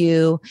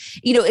interview,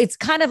 it's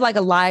kind of like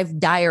a live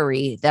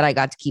diary that I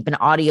got to keep, an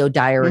audio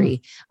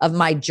diary of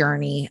my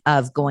journey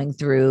of going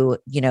through,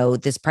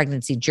 this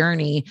pregnancy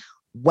journey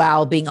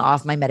while being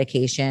off my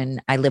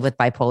medication. I live with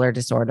bipolar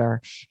disorder.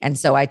 And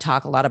so I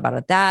talk a lot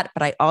about that,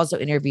 but I also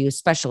interview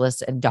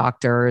specialists and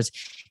doctors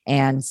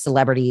and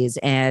celebrities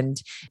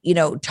and,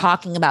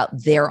 talking about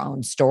their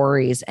own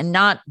stories, and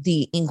not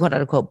the quote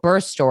unquote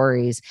birth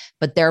stories,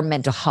 but their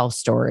mental health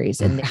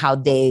stories and how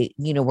they,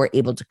 were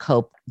able to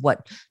cope,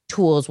 what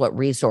tools, what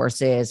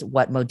resources,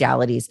 what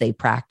modalities they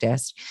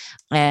practiced.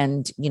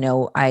 And,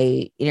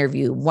 I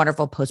interview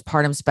wonderful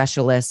postpartum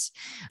specialists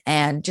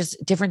and just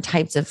different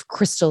types of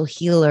crystal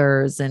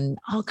healers and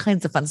all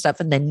kinds of fun stuff.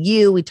 And then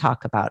we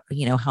talk about,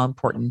 how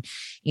important,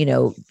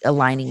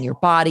 aligning your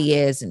body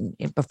is and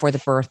before the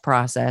birth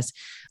process.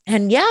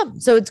 And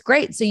so it's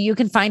great. So you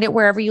can find it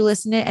wherever you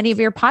listen to any of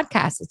your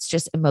podcasts. It's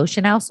just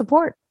Emotional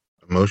Support.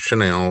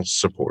 Emotional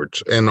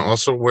Support. And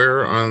also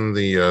where on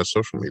the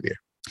social media?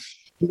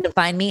 You can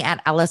find me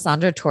at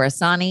Alessandra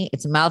Torresani.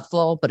 It's a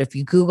mouthful, but if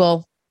you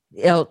Google,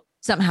 it'll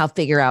somehow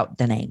figure out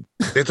the name.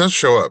 It does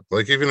show up.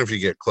 Like, even if you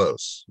get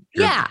close.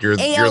 You're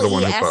the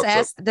one who pops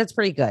up. That's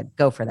pretty good.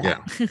 Go for that. Yeah,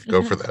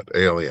 go for that.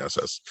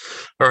 ALESS.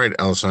 All right,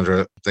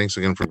 Alessandra, thanks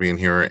again for being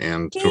here,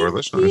 and to our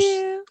listeners.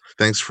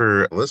 Thanks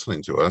for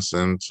listening to us.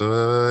 And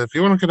if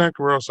you want to connect,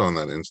 we're also on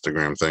that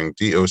Instagram thing,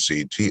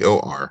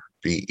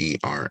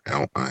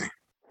 DOCTORBERLIN.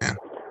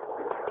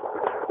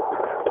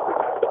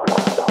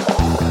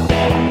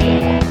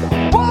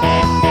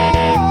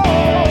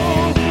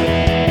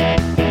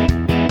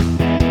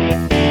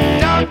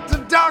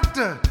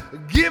 Doctor,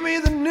 give me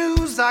the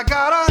news. I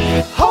got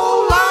a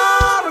whole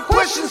lot of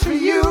questions for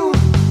you.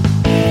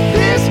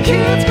 This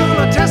kid's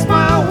gonna test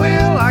my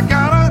will. I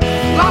got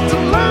a lot to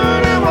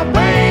learn, and my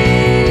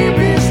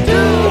baby's due.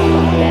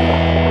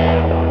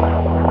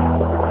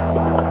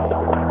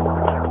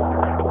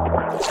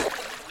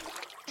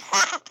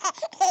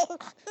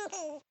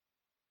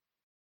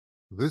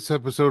 This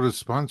episode is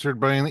sponsored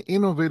by an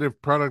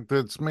innovative product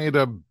that's made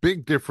a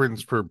big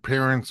difference for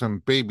parents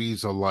and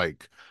babies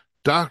alike.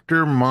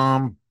 Dr.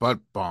 Mom Butt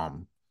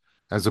Balm.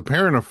 As a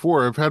parent of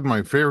 4, I've had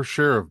my fair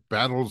share of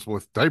battles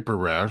with diaper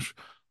rash,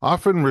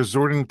 often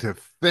resorting to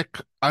thick,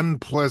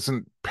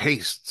 unpleasant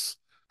pastes.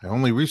 I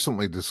only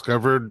recently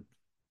discovered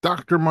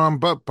Dr. Mom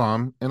Butt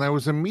Balm, and I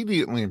was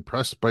immediately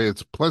impressed by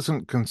its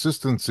pleasant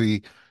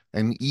consistency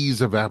and ease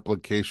of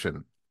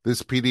application.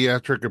 This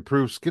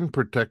pediatric-approved skin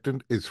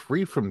protectant is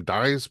free from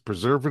dyes,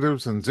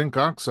 preservatives, and zinc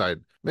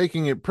oxide,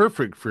 making it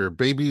perfect for your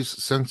baby's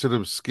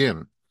sensitive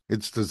skin.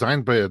 It's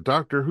designed by a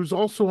doctor who's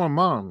also a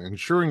mom,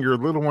 ensuring your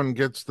little one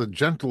gets the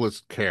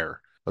gentlest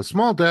care. A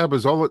small dab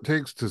is all it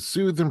takes to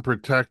soothe and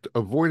protect,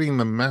 avoiding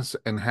the mess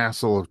and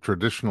hassle of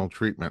traditional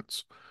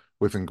treatments.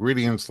 With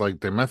ingredients like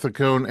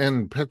dimethicone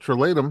and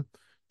petrolatum,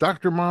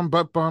 Dr. Mom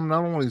Butt Balm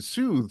not only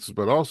soothes,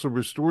 but also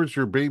restores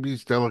your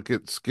baby's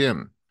delicate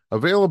skin.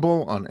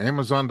 Available on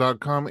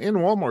Amazon.com and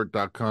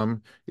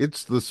Walmart.com,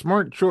 it's the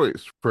smart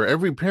choice for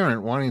every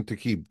parent wanting to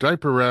keep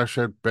diaper rash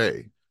at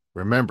bay.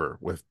 Remember,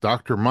 with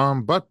Dr.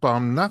 Mom Butt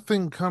Balm,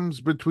 nothing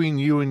comes between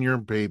you and your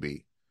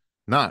baby,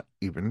 not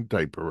even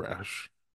diaper rash.